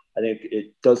her. I think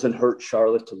it doesn't hurt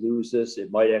Charlotte to lose this.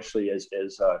 It might actually, as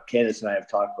Candace and I have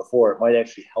talked before, it might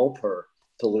actually help her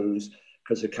to lose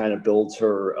because it kind of builds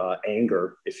her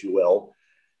anger, if you will.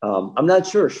 I'm not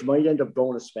sure. She might end up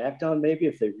going to SmackDown maybe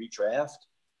if they redraft.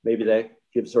 Maybe that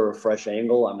gives her a fresh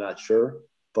angle. I'm not sure.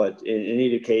 But in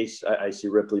either case, I see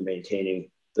Ripley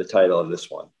maintaining the title of this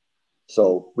one.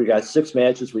 So we got 6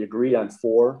 matches. We agreed on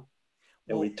 4.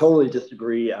 And we totally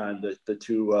disagree on the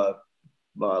 2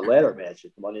 ladder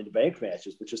matches, the Money in the Bank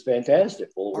matches, which is fantastic.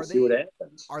 We'll see what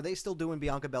happens. Are they still doing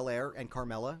Bianca Belair and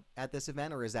Carmella at this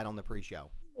event, or is that on the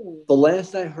pre-show? The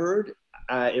last I heard,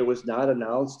 it was not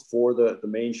announced for the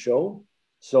main show.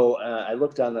 So I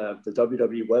looked on the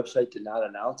WWE website, did not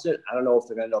announce it. I don't know if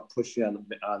they're going to end up pushing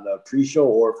on the pre-show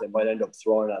or if they might end up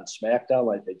throwing it on SmackDown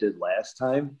like they did last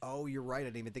time. Oh, you're right. I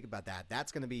didn't even think about that.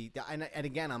 That's going to be – and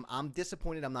again, I'm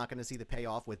disappointed I'm not going to see the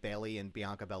payoff with Bayley and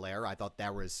Bianca Belair. I thought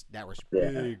that was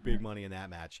big money in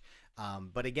that match.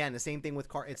 But again, the same thing with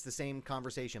it's the same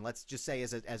conversation. Let's just say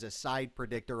as a side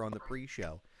predictor on the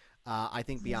pre-show, I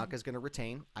think Bianca's going to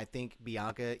retain. I think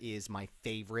Bianca is my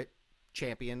favorite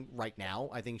champion right now.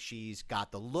 I think she's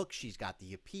got the look, she's got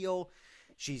the appeal,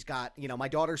 she's got, my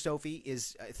daughter Sophie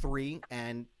is 3,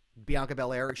 and Bianca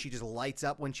Belair, she just lights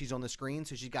up when she's on the screen,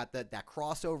 so she's got that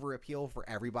crossover appeal for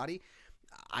everybody.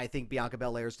 I think Bianca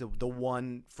Belair is the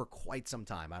one for quite some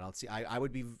time. I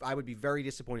would be very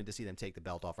disappointed to see them take the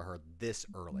belt off of her this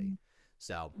early.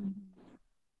 So,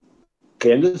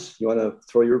 Candace, you want to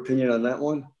throw your opinion on that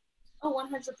one? Oh,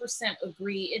 100%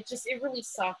 agree. It really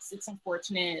sucks. It's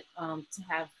unfortunate to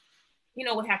have,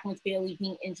 what happened with Bayley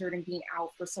being injured and being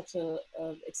out for such a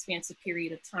expansive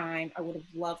period of time. I would have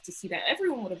loved to see that.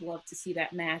 Everyone would have loved to see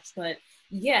that match. But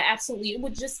yeah, absolutely.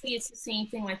 It's the same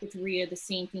thing like with Rhea, the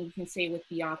same thing you can say with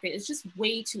Bianca. It's just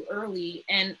way too early.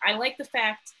 And I like the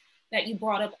fact that you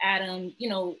brought up Adam,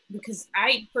 because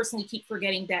I personally keep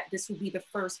forgetting that this would be the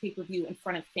first pay-per-view in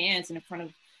front of fans and in front of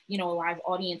a live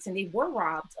audience, and they were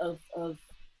robbed of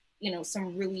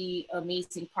some really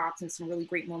amazing pops and some really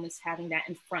great moments having that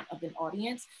in front of an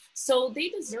audience. So they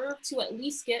deserve to at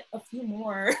least get a few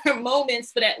more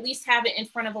moments, but at least have it in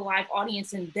front of a live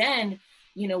audience, and then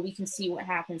we can see what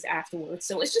happens afterwards.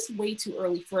 So it's just way too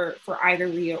early for either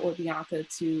Rhea or Bianca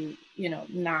to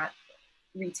not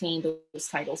retain those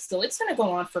titles. So it's going to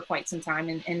go on for quite some time,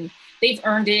 and they've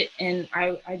earned it, and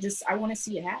I want to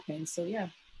see it happen. So yeah.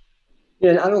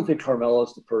 Yeah, I don't think Carmella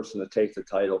is the person to take the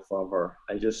title from her.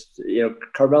 I just,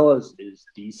 Carmella is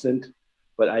decent,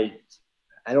 but I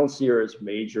don't see her as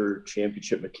major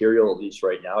championship material, at least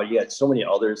right now. You got so many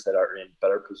others that are in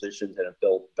better positions and have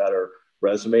built better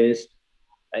resumes.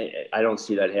 I don't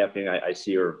see that happening. I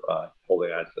see her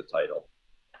holding on to the title.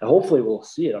 And hopefully we'll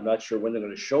see it. I'm not sure when they're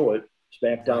going to show it.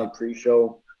 SmackDown,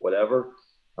 pre-show, whatever.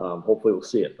 Hopefully we'll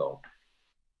see it, though.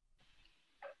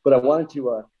 But I wanted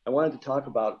to talk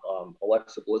about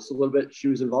Alexa Bliss a little bit. She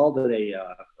was involved in a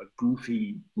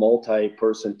goofy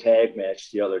multi-person tag match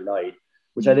the other night,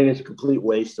 which I think is a complete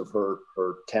waste of her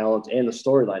talent and the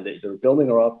storyline. They're building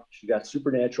her up. She got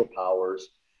supernatural powers.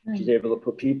 Right. She's able to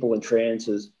put people in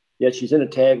trances. Yet she's in a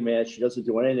tag match. She doesn't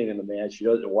do anything in the match. She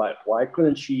doesn't. Why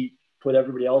couldn't she put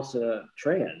everybody else in a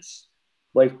trance?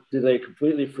 Like, do they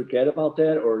completely forget about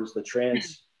that, or is the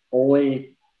trance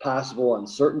only possible on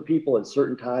certain people at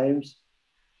certain times?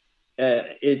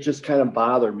 It just kind of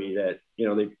bothered me that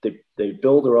they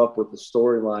build her up with the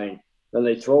storyline Then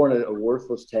they throw in a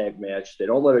worthless tag match. They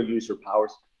don't let her use her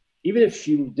powers. Even if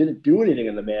she didn't do anything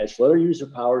in the match, let her use her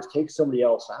powers, take somebody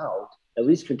else out, at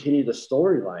least continue the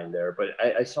storyline there. But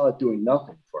I saw it doing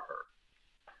nothing for her.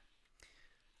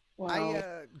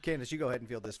 Wow. Candace, you go ahead and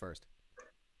field this first.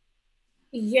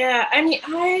 Yeah, I mean,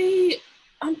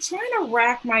 I'm trying to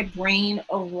rack my brain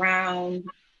around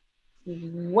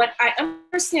what I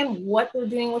understand what they're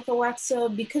doing with Alexa,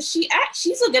 because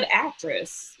she's a good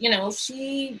actress. You know,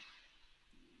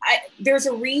 there's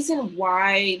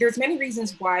many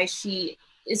reasons why she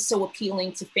is so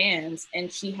appealing to fans,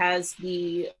 and she has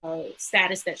the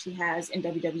status that she has in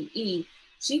WWE.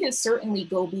 She can certainly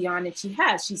go beyond it.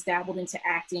 She's dabbled into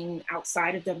acting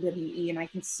outside of WWE, and I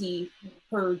can see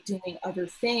her doing other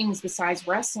things besides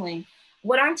wrestling.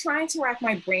 What I'm trying to rack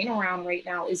my brain around right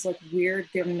now is like where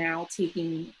they're now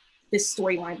taking this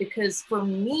storyline, because for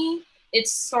me,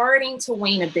 it's starting to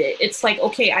wane a bit. It's like,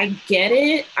 okay, I get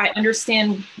it. I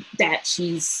understand that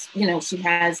she's, you know, she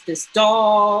has this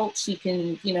doll. She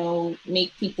can, you know,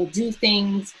 make people do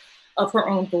things of her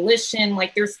own volition.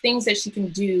 Like there's things that she can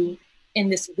do in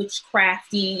this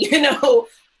witchcrafty, you know,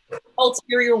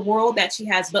 ulterior world that she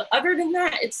has. But other than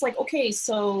that, it's like, okay,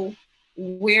 so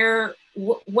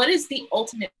what is the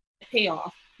ultimate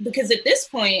payoff? Because at this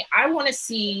point, I want to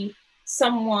see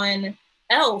someone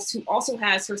else who also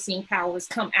has her same powers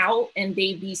come out, and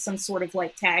they be some sort of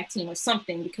like tag team or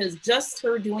something, because just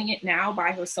her doing it now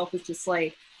by herself is just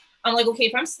like, I'm like, okay,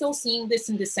 if I'm still seeing this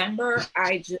in December,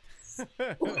 I just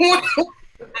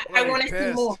I want to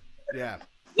see more. Yeah.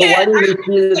 But why do we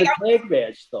see it as a tag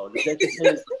match, though? Does that just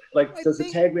mean, like, does the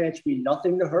tag match mean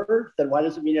nothing to her? Then why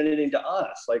does it mean anything to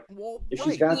us? Like, if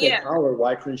she's got that power,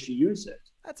 why couldn't she use it?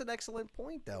 That's an excellent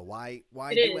point, though. Why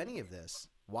do any of this?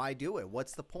 Why do it?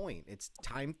 What's the point? It's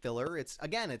time filler. It's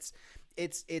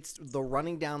the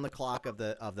running down the clock of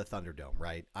the Thunderdome,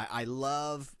 right? I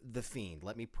love The Fiend.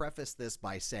 Let me preface this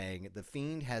by saying The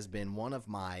Fiend has been one of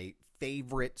my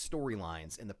favorite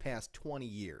storylines in the past 20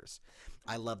 years.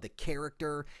 I love the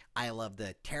character. I love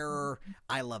the terror.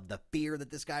 I love the fear that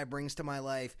this guy brings to my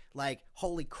life. Like,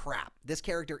 holy crap, this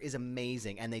character is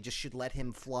amazing, and they just should let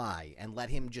him fly and let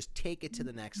him just take it to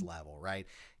the next level, right?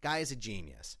 Guy is a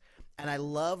genius. And I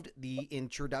loved the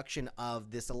introduction of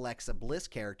this Alexa Bliss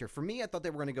character. For me, I thought they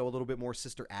were going to go a little bit more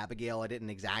Sister Abigail. I didn't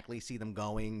exactly see them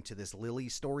going to this Lily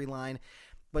storyline.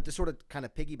 But to sort of kind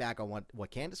of piggyback on what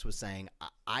Candace was saying,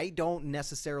 I don't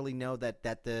necessarily know that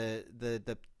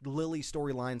the Lily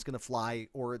storyline is going to fly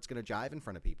or it's going to jive in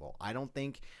front of people. I don't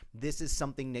think this is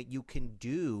something that you can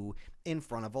do in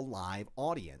front of a live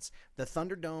audience. The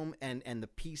Thunderdome and the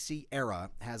PC era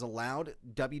has allowed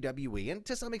WWE and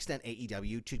to some extent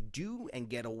AEW to do and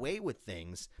get away with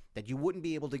things that you wouldn't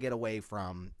be able to get away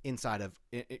from inside of,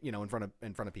 you know, in front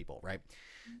of people, right?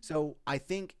 So I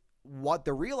think what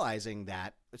they're realizing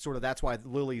that sort of that's why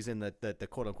Lily's in the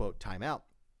quote unquote timeout.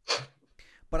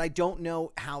 But I don't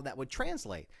know how that would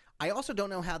translate. I also don't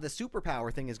know how the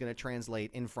superpower thing is going to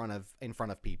translate in front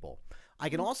of people. I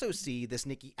can also see this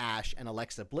Nikki Ash and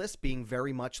Alexa Bliss being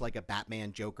very much like a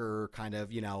Batman Joker kind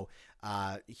of, you know,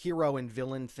 hero and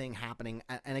villain thing happening.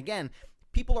 And again,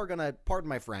 people are going to, pardon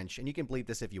my French, and you can bleep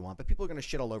this if you want, but people are going to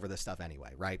shit all over this stuff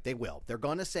anyway, right? They will. They're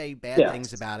going to say bad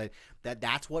things about it.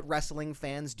 That's what wrestling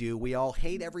fans do. We all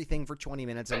hate everything for 20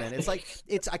 minutes, and then it's like,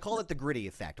 I call it the gritty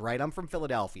effect, right? I'm from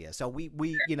Philadelphia, so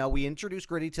we introduce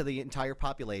gritty to the entire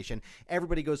population.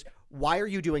 Everybody goes, why are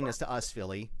you doing this to us,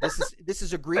 Philly? This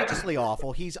is egregiously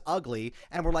awful. He's ugly.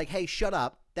 And we're like, hey, shut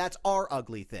up. That's our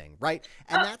ugly thing, right?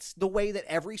 And that's the way that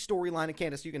every storyline, and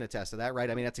Candace, you can attest to that,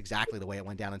 right? I mean, that's exactly the way it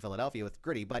went down in Philadelphia with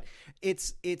Gritty. But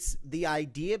it's the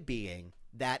idea being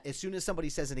that as soon as somebody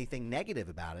says anything negative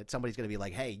about it, somebody's going to be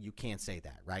like, hey, you can't say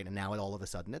that, right? And now all of a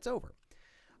sudden it's over.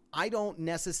 I don't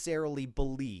necessarily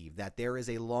believe that there is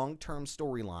a long-term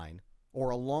storyline or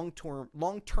a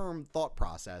long-term thought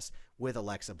process with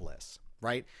Alexa Bliss,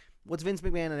 right? What's Vince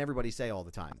McMahon and everybody say all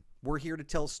the time? We're here to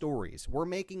tell stories. We're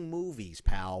making movies,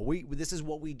 pal. This is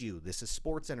what we do. This is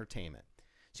sports entertainment.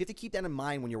 So you have to keep that in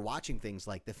mind when you're watching things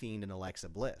like The Fiend and Alexa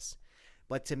Bliss.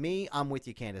 But to me, I'm with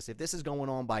you, Candace. If this is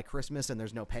going on by Christmas and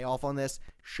there's no payoff on this,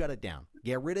 shut it down.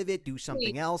 Get rid of it. Do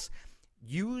something else.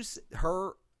 Use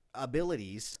her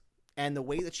abilities and the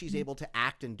way that she's able to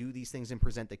act and do these things and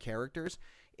present the characters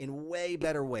in way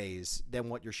better ways than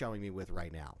what you're showing me with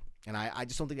right now. And I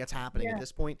just don't think that's happening at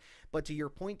this point. But to your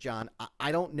point, John,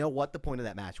 I don't know what the point of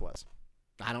that match was.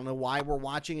 I don't know why we're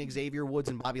watching Xavier Woods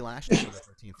and Bobby Lashley for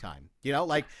the 13th time. You know,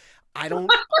 like, I don't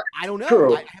know.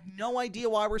 True. I have no idea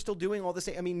why we're still doing all this.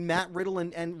 I mean, Matt Riddle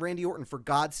and Randy Orton, for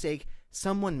God's sake,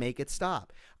 someone make it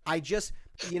stop.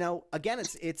 you know, again,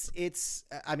 it's.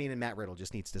 I mean, and Matt Riddle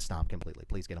just needs to stop completely.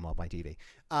 Please get him off my TV.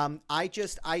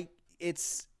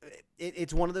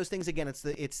 It's one of those things. Again,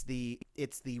 it's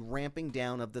the ramping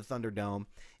down of the Thunderdome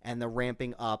and the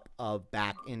ramping up of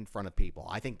back in front of people.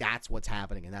 I think that's what's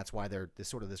happening, and that's why they're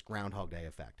this Groundhog Day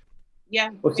effect. Yeah.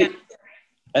 Well, see,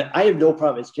 I have no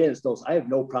problem. As Candace knows, I have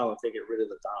no problem if they get rid of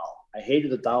the doll. I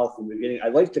hated the doll from the beginning. I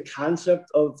like the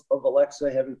concept of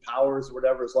Alexa having powers or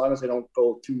whatever, as long as they don't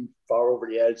go too far over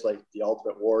the edge, like the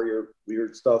Ultimate Warrior,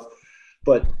 weird stuff.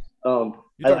 But You're talking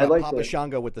I about like Papa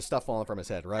Shango with the stuff falling from his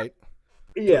head, right?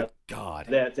 Yeah. Good God.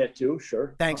 That too,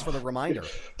 sure. Thanks for the reminder.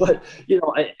 But,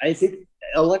 I think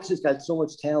Alexa's got so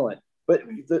much talent. But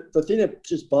the thing that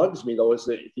just bugs me, though, is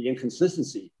the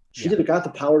inconsistency. She either got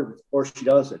the power or she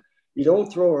doesn't. You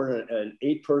don't throw her in an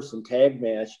 8-person tag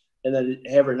match and then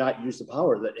have her not use the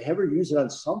power. Have her use it on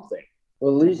something.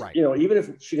 Well, at least, even if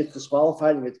she gets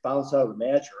disqualified and gets bounced out of the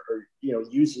match or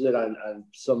uses it on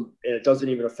some, and it doesn't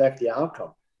even affect the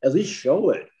outcome, at least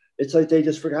show it. It's like they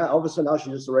just forgot. All of a sudden now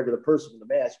she's just a regular person in the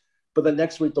match. But then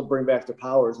next week they'll bring back the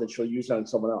powers and she'll use it on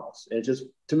someone else. And it just,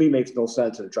 to me, makes no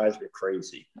sense and it drives me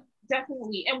crazy.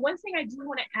 Definitely. And one thing I do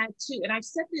want to add too, and I've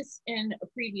said this in a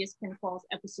previous Pinfalls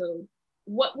episode,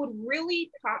 what would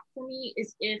really pop for me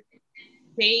is if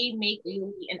they make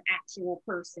Lily an actual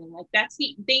person. Like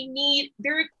they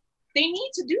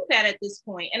need to do that at this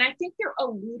point. And I think they're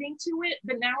alluding to it,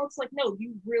 but now it's like, no,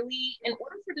 you really, in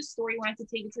order for the storyline to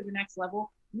take it to the next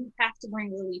level, you have to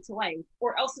bring Lily to life.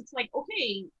 Or else it's like,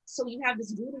 okay, so you have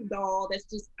this voodoo doll that's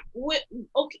just,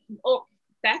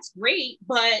 that's great,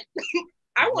 but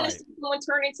I want to see someone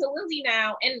turn into Lily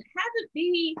now and have it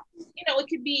be, it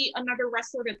could be another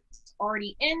wrestler that's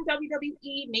already in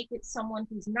WWE, make it someone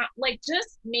who's not,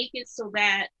 just make it so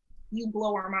that you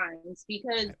blow our minds.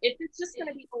 Because if it's just going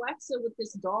to be Alexa with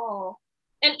this doll,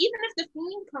 and even if the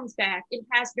Fiend comes back,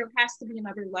 there has to be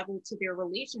another level to their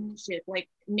relationship. Like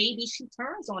maybe she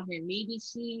turns on him, maybe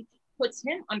she puts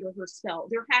him under her spell.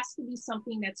 There has to be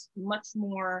something that's much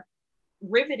more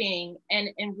riveting and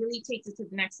really takes it to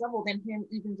the next level than him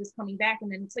even just coming back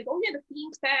and then it's like, oh yeah, the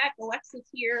Fiend's back, Alexa's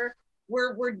here,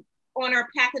 we're on our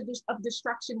path of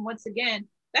destruction once again.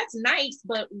 That's nice,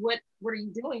 but what are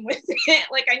you doing with it?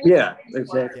 Like I need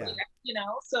exactly.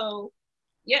 So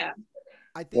yeah.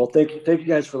 I think, well, thank you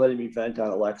guys for letting me vent on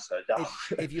Alexa.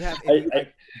 If you have,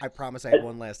 I promise I have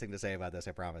one last thing to say about this.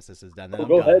 I promise this is done. Then I'm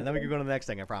go done. ahead. And then we can go to the next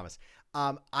thing. I promise.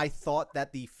 I thought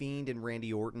that the Fiend and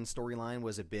Randy Orton storyline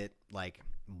was a bit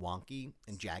wonky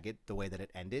and jagged. The way that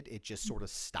it ended, it just sort of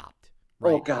stopped.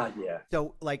 Right? Oh God, yeah.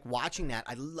 So watching that,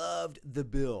 I loved the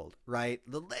build. Right,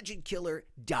 the Legend Killer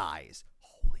dies.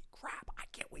 Holy crap! I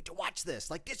can't wait to watch this.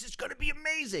 This is going to be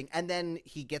amazing. And then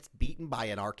he gets beaten by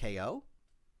an RKO.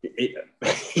 The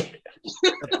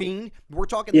Fiend. We're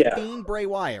talking the Fiend, Bray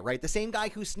Wyatt, right? The same guy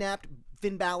who snapped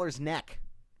Finn Balor's neck,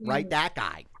 right? That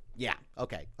guy. Yeah.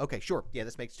 Okay, sure. Yeah,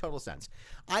 this makes total sense.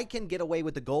 I can get away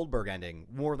with the Goldberg ending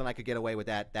more than I could get away with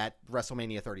that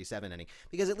WrestleMania 37 ending,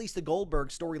 because at least the Goldberg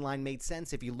storyline made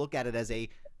sense if you look at it as a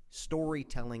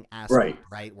storytelling aspect,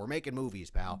 right? We're making movies,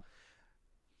 pal.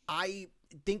 I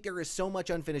think there is so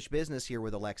much unfinished business here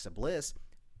with Alexa Bliss.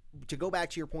 To go back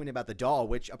to your point about the doll,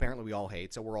 which apparently we all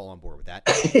hate, so we're all on board with that.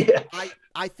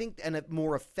 I think a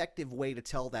more effective way to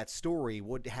tell that story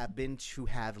would have been to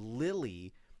have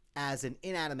Lily as an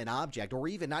inanimate object, or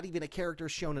even not even a character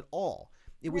shown at all.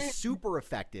 It was super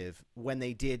effective when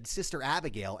they did Sister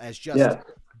Abigail as just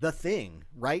the thing,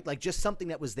 right? Just something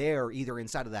that was there either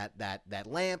inside of that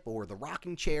lamp or the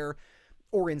rocking chair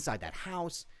or inside that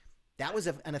house. That was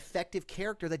an effective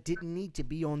character that didn't need to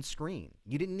be on screen.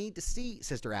 You didn't need to see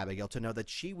Sister Abigail to know that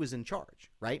she was in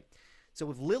charge, right? So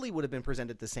if Lily would have been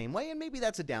presented the same way, and maybe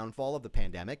that's a downfall of the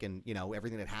pandemic and,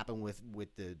 everything that happened with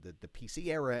the PC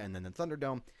era and then the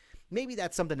Thunderdome, maybe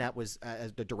that's something that was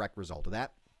as the direct result of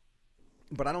that.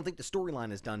 But I don't think the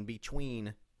storyline is done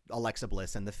between Alexa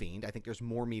Bliss and The Fiend. I think there's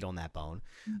more meat on that bone.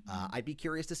 I'd be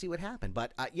curious to see what happened.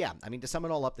 But, to sum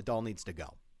it all up, the doll needs to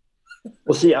go.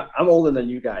 Well, see, I'm older than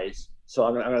you guys, so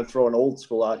I'm going to throw an old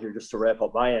school out here just to wrap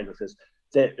up my end with this.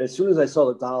 That as soon as I saw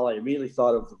the doll, I immediately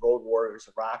thought of the Road Warriors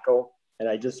of Rocco, and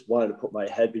I just wanted to put my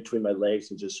head between my legs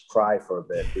and just cry for a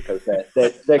bit because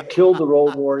that killed the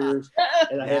Road Warriors,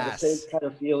 and I had the same kind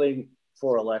of feeling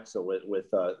for Alexa with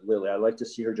Lily. I'd like to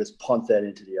see her just punt that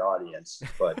into the audience,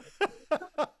 but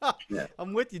yeah.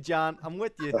 I'm with you, John. I'm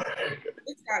with you.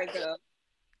 It's gotta go.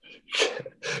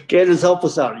 Candace, help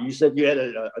us out. You said you had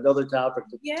another topic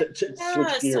to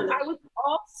switch gears. So I was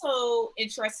also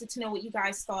interested to know what you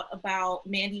guys thought about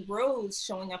Mandy Rose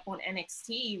showing up on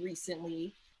NXT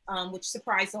recently, which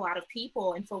surprised a lot of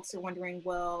people. And folks are wondering,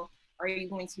 well, are you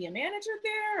going to be a manager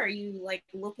there? Are you like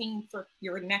looking for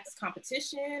your next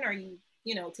competition? Are you,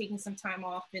 you know, taking some time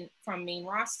off from main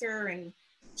roster and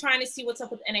trying to see what's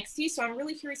up with NXT? So I'm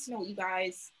really curious to know what you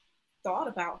guys thought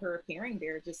about her appearing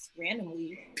there just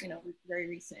randomly, you know, very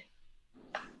recent.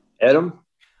 Adam?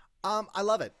 I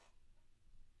love it.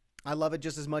 I love it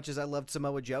just as much as I loved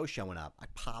Samoa Joe showing up. I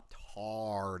popped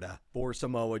hard for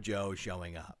Samoa Joe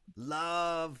showing up.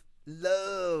 Love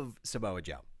Samoa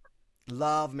Joe.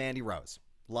 Love Mandy Rose.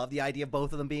 Love the idea of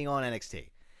both of them being on NXT.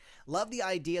 Love the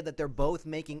idea that they're both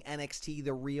making NXT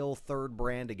the real third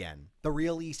brand again. The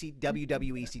real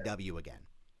WWECW again.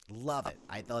 Love it.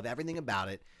 I love everything about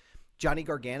it. Johnny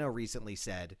Gargano recently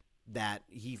said that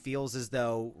he feels as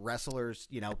though wrestlers,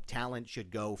 you know, talent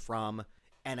should go from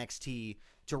NXT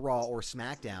to Raw or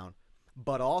SmackDown,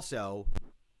 but also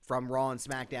from Raw and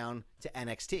SmackDown to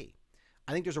NXT.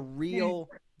 I think there's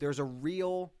a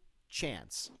real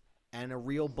chance and a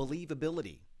real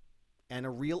believability and a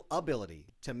real ability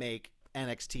to make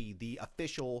NXT the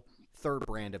official third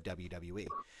brand of WWE.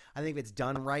 I think if it's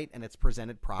done right and it's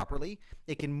presented properly,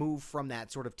 it can move from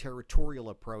that sort of territorial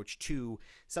approach to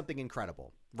something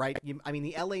incredible, right? I mean,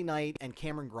 the LA Knight and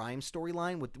Cameron Grimes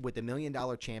storyline with the $1 Million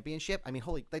Championship, I mean,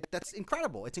 that's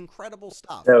incredible. It's incredible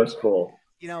stuff. That was cool.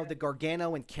 You know, the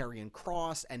Gargano and Karrion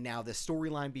Kross, and now the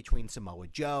storyline between Samoa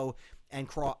Joe and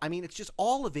Kross. I mean, it's just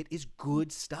all of it is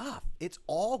good stuff. It's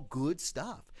all good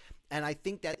stuff. And I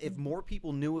think that if more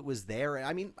people knew it was there,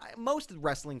 I mean, most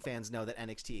wrestling fans know that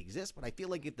NXT exists, but I feel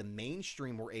like if the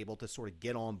mainstream were able to sort of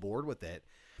get on board with it,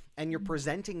 and you're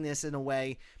presenting this in a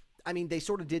way, I mean, they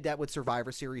sort of did that with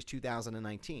Survivor Series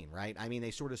 2019, right? I mean,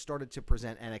 they sort of started to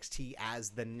present NXT as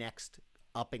the next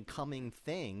up-and-coming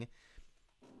thing.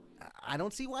 I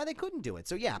don't see why they couldn't do it.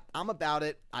 So, yeah, I'm about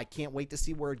it. I can't wait to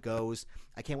see where it goes.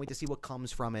 I can't wait to see what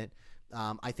comes from it.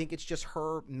 I think it's just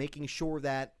her making sure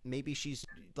that maybe she's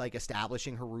like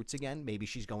establishing her roots again. Maybe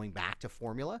she's going back to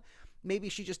formula. Maybe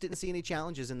she just didn't see any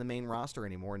challenges in the main roster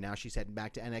anymore. And now she's heading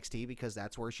back to NXT because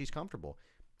that's where she's comfortable.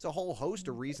 It's a whole host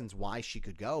of reasons why she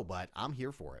could go, but I'm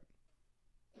here for it.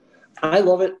 I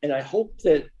love it. And I hope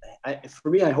that,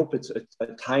 for me, I hope it's a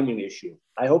timing issue.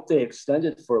 I hope they extend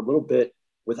it for a little bit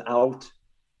without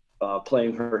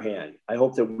playing her hand. I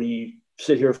hope that we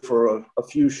sit here for a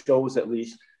few shows at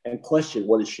least and question,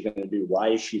 what is she going to do? Why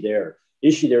is she there?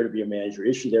 Is she there to be a manager?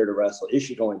 Is she there to wrestle? Is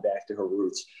she going back to her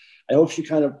roots? I hope she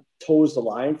kind of toes the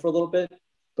line for a little bit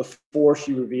before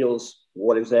she reveals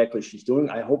what exactly she's doing.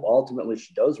 I hope ultimately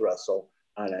she does wrestle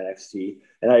on NXT.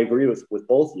 And I agree with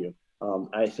both of you.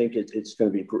 I think it's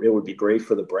going to be, it would be great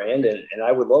for the brand. And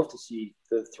I would love to see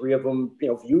the three of them, you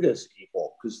know, viewed as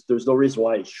equal, because there's no reason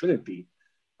why it shouldn't be.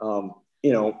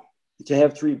 You know, to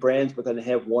have three brands, but then to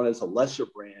have one as a lesser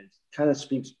brand kind of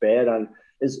speaks bad on,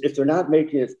 is if they're not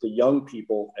making it the young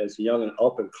people as the young and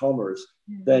up and comers,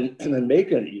 then make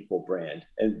it an equal brand.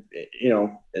 And, you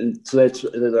know, and so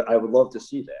I would love to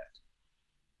see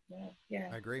that. Yeah.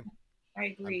 I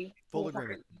agree. Full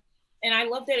agreement. And I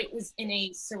love that it was in a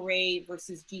Saray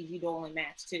versus Gigi Dolan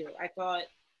match too. I thought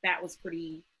that was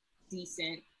pretty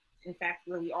decent. In fact,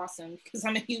 really awesome, because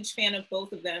I'm a huge fan of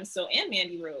both of them. So, and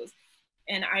Mandy Rose.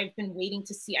 And I've been waiting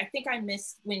to see. I think I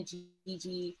missed when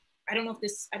Gigi, I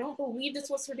don't believe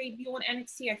this was her debut on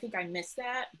NXT. I think I missed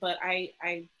that, but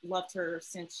I loved her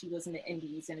since she was in the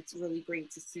Indies, and it's really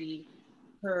great to see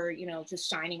her, you know, just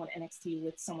shining on NXT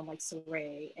with someone like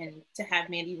Saray, and to have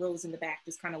Mandy Rose in the back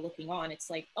just kind of looking on. It's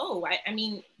like, oh, I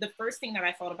mean, the first thing that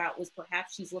I thought about was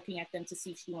perhaps she's looking at them to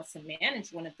see if she wants to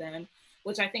manage one of them,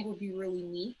 which I think would be really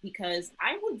neat, because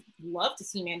I would love to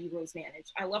see Mandy Rose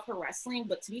manage. I love her wrestling,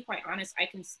 but to be quite honest, I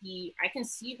can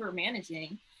see her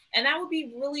managing. And that would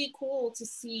be really cool to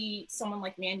see someone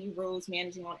like Mandy Rose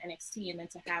managing on NXT, and then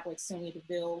to have like Sonya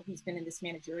Deville, who's been in this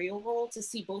managerial role, to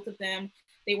see both of them,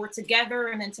 they were together,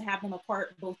 and then to have them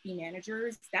apart, both be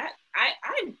managers. That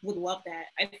I would love that.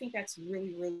 I think that's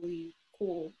really, really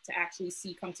cool to actually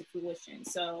see come to fruition.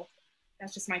 So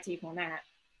that's just my take on that.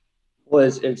 Well,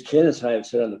 as Candace and I have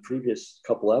said on the previous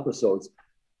couple episodes,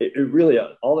 it really,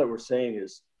 all that we're saying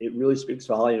is it really speaks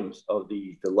volumes of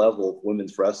the level of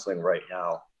women's wrestling right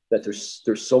now, that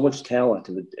there's so much talent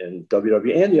in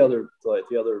WWE and the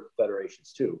other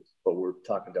federations too, but we're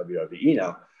talking WWE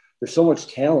now. There's so much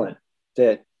talent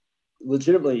that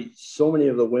legitimately so many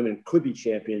of the women could be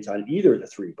champions on either of the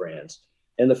three brands.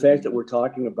 And the fact that we're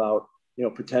talking about, you know,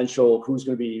 potential,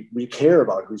 we care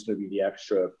about who's going to be the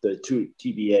extra, the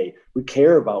TBA. We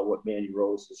care about what Mandy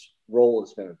Rose's role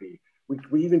is going to be.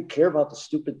 We even care about the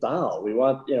stupid doll. We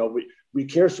want, you know, we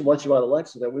care so much about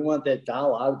Alexa that we want that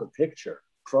doll out of the picture,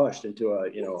 crushed into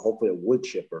a, you know, hopefully a wood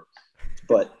chipper.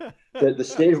 but the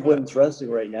state of women's wrestling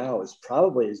right now is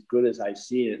probably as good as I've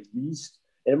seen, at least.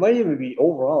 And it might even be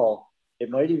overall, it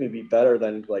might even be better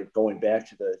than like going back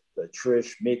to the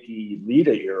Trish, Mickey,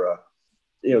 Lita era.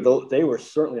 They were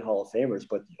certainly Hall of Famers,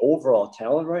 but the overall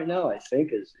talent right now, I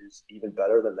think, is even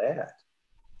better than that.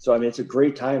 So, I mean, it's a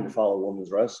great time to follow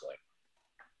women's wrestling.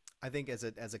 I think as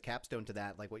a capstone to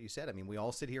that, like what you said, I mean, we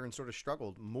all sit here and sort of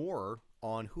struggled more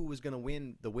on who was going to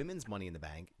win the women's Money in the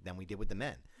Bank than we did with the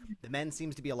men. The men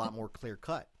seems to be a lot more clear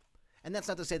cut. And that's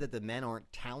not to say that the men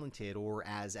aren't talented or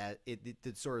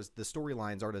sort of the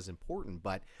storylines aren't as important,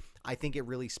 but I think it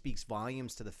really speaks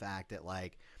volumes to the fact that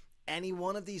like any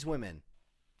one of these women,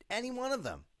 any one of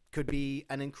them could be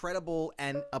an incredible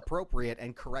and appropriate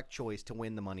and correct choice to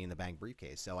win the Money in the Bank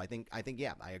briefcase. So I think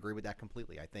yeah, I agree with that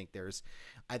completely. I think there's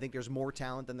more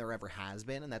talent than there ever has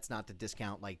been, and that's not to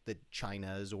discount like the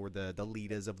Chinas or the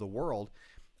Litas of the world.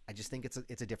 I just think it's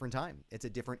a different time. It's a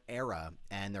different era,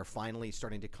 and they're finally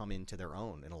starting to come into their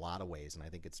own in a lot of ways, and I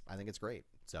think it's great.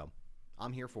 So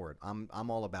I'm here for it. I'm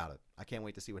all about it. I can't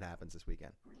wait to see what happens this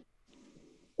weekend.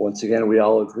 Once again, we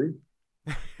all agree.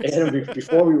 And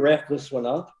before we wrap this one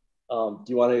up, do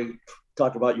you want to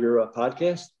talk about your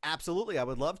podcast? Absolutely. I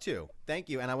would love to. Thank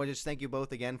you. And I would just thank you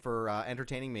both again for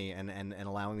entertaining me and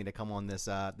allowing me to come on this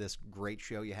great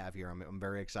show you have here. I'm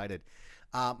very excited.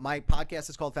 My podcast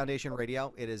is called Foundation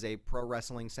Radio. It is a pro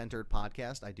wrestling centered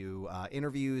podcast. I do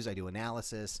interviews. I do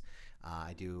analysis.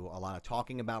 I do a lot of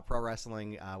talking about pro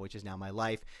wrestling, which is now my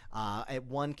life.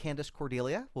 Candace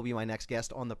Cordelia will be my next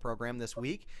guest on the program this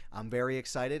week. I'm very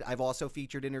excited. I've also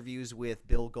featured interviews with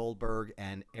Bill Goldberg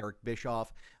and Eric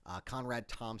Bischoff, Conrad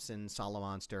Thompson,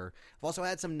 Solomonster. I've also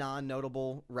had some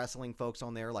non-notable wrestling folks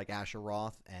on there like Asher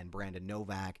Roth and Brandon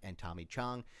Novak and Tommy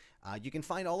Chong. You can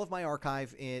find all of my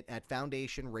archive at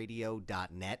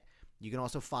foundationradio.net. You can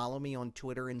also follow me on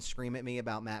Twitter and scream at me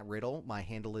about Matt Riddle. My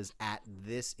handle is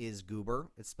 @ThisIsGoober.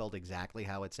 It's spelled exactly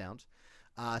how it sounds.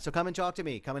 So come and talk to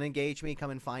me. Come and engage me. Come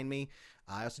and find me.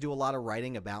 I also do a lot of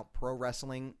writing about pro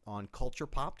wrestling on Culture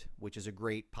Popped, which is a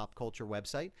great pop culture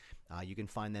website. You can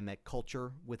find them at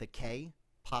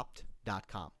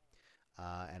culture.popped.com.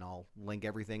 And I'll link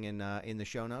everything in the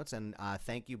show notes. And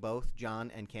thank you both,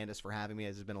 John and Candace, for having me.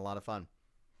 This has been a lot of fun.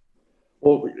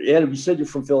 Well, Adam, you said you're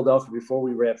from Philadelphia. Before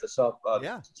we wrap this up,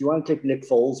 yeah. Do you want to take Nick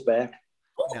Foles back?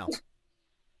 No.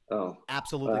 Oh,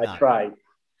 absolutely not. I tried.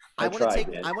 I want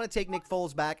to take Nick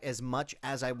Foles back as much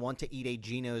as I want to eat a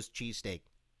Geno's cheesesteak.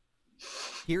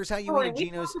 Here's how you eat a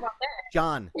Geno's.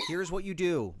 John, here's what you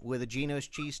do with a Geno's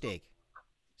cheesesteak.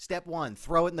 Step 1,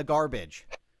 throw it in the garbage.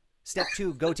 Step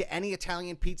 2, go to any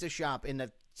Italian pizza shop in a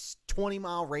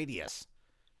 20-mile radius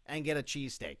and get a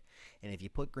cheesesteak. And if you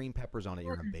put green peppers on it,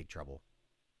 you're in big trouble.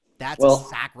 That's a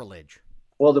sacrilege.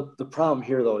 Well, the problem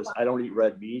here, though, is I don't eat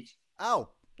red meat. Oh,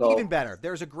 so, even better.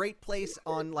 There's a great place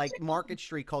on like Market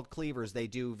Street called Cleaver's. They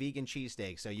do vegan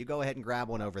cheesesteaks. So you go ahead and grab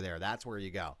one over there. That's where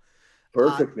you go.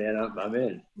 Perfect, man. I'm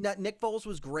in. Nick Foles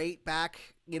was great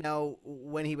back,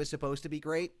 when he was supposed to be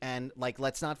great. And like,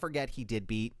 let's not forget he did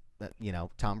beat,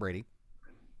 Tom Brady.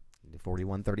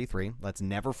 41-33. Let's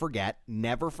never forget.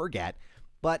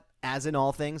 But as in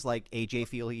all things, like AJ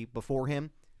Feely before him,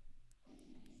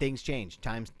 things change.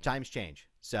 Times change.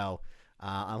 So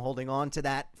I'm holding on to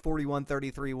that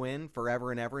 41-33 win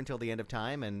forever and ever until the end of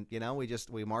time. And,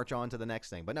 we march on to the next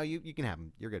thing. But no, you can have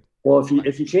them. You're good. Well,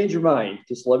 if you change your mind,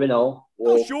 just let me know.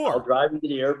 Sure. I'll drive you to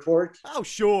the airport. Oh,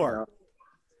 sure.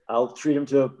 I'll treat him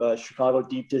to a Chicago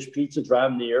deep dish pizza,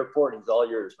 drive him to the airport, and it's all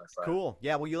yours, my friend. Cool.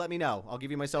 Yeah, well, you let me know. I'll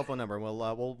give you my cell phone number, and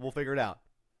we'll figure it out.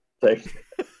 Thanks.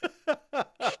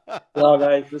 Well,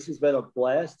 guys, this has been a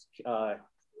blast.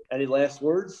 Any last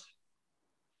words?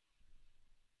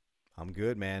 I'm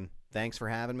good, man. Thanks for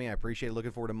having me. I appreciate it.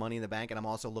 Looking forward to Money in the Bank, and I'm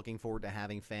also looking forward to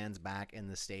having fans back in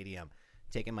the stadium.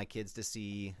 Taking my kids to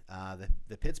see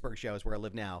the Pittsburgh show is where I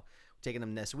live now. Taking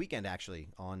them this weekend, actually,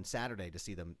 on Saturday to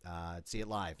see them see it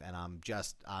live. And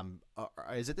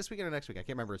is it this weekend or next week? I can't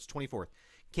remember. It's 24th.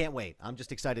 Can't wait. I'm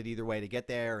just excited either way to get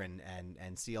there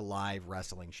and see a live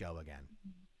wrestling show again.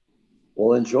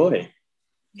 Well, enjoy.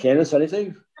 Candace,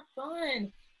 anything?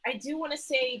 Fun. I do want to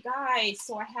say, guys,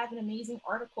 so I have an amazing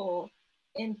article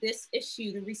in this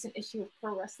issue, the recent issue of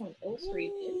Pro Wrestling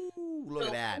Illustrated. Ooh, look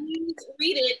at that. Please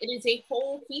read it. It is a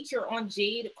whole feature on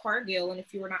Jade Cargill. And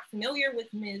if you are not familiar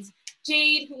with Ms.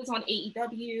 Jade, who is on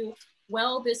AEW,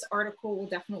 well, this article will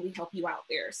definitely help you out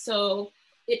there. So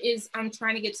it is, I'm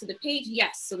trying to get to the page.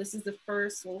 Yes, so this is the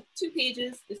first 2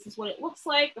 pages. This is what it looks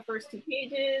like, the first 2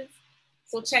 pages.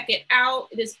 So check it out.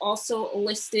 It is also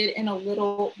listed in a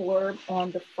little blurb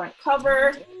on the front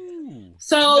cover. Ooh.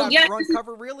 So You got front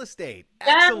cover real estate.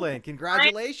 Excellent.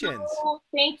 Congratulations.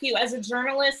 Thank you. As a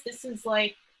journalist, this is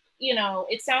like, you know,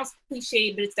 it sounds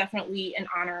cliche, but it's definitely an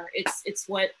honor. It's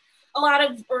what a lot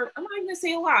of, or I'm not even gonna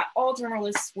say a lot, all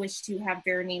journalists wish to have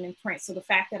their name in print. So the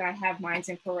fact that I have mine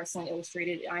in Pro Wrestling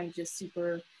Illustrated, I'm just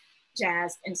super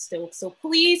jazzed and stoked. So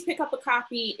please pick up a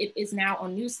copy. It is now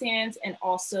on newsstands and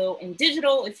also in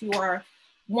digital. If you are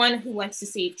one who likes to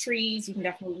save trees, you can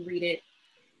definitely read it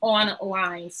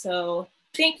online. So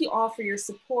thank you all for your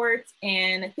support.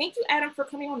 And thank you, Adam, for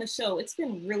coming on the show. It's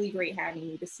been really great having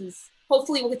you.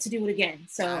 Hopefully we'll get to do it again.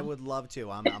 So I would love to.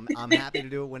 I'm happy to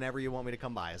do it whenever you want me to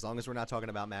come by, as long as we're not talking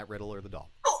about Matt Riddle or the doll.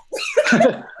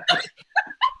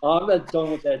 I'm not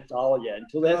done with that doll yet.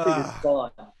 Until that thing is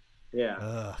done.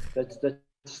 Yeah. That's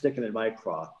sticking in my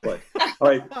craw. But all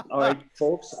right,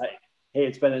 folks. Hey,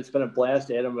 it's been a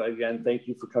blast, Adam. Again, thank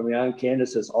you for coming on.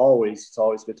 Candace, as always, it's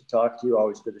always good to talk to you.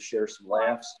 Always good to share some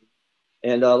laughs.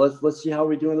 And let's see how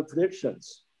we do in the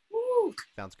predictions. Woo.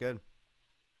 Sounds good.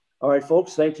 All right,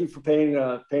 folks. Thank you for paying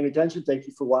attention. Thank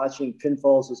you for watching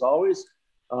Pinfalls, as always.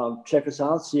 Check us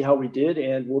out, see how we did,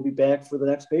 and we'll be back for the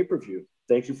next pay-per-view.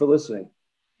 Thank you for listening.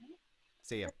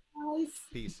 See ya.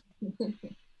 Peace.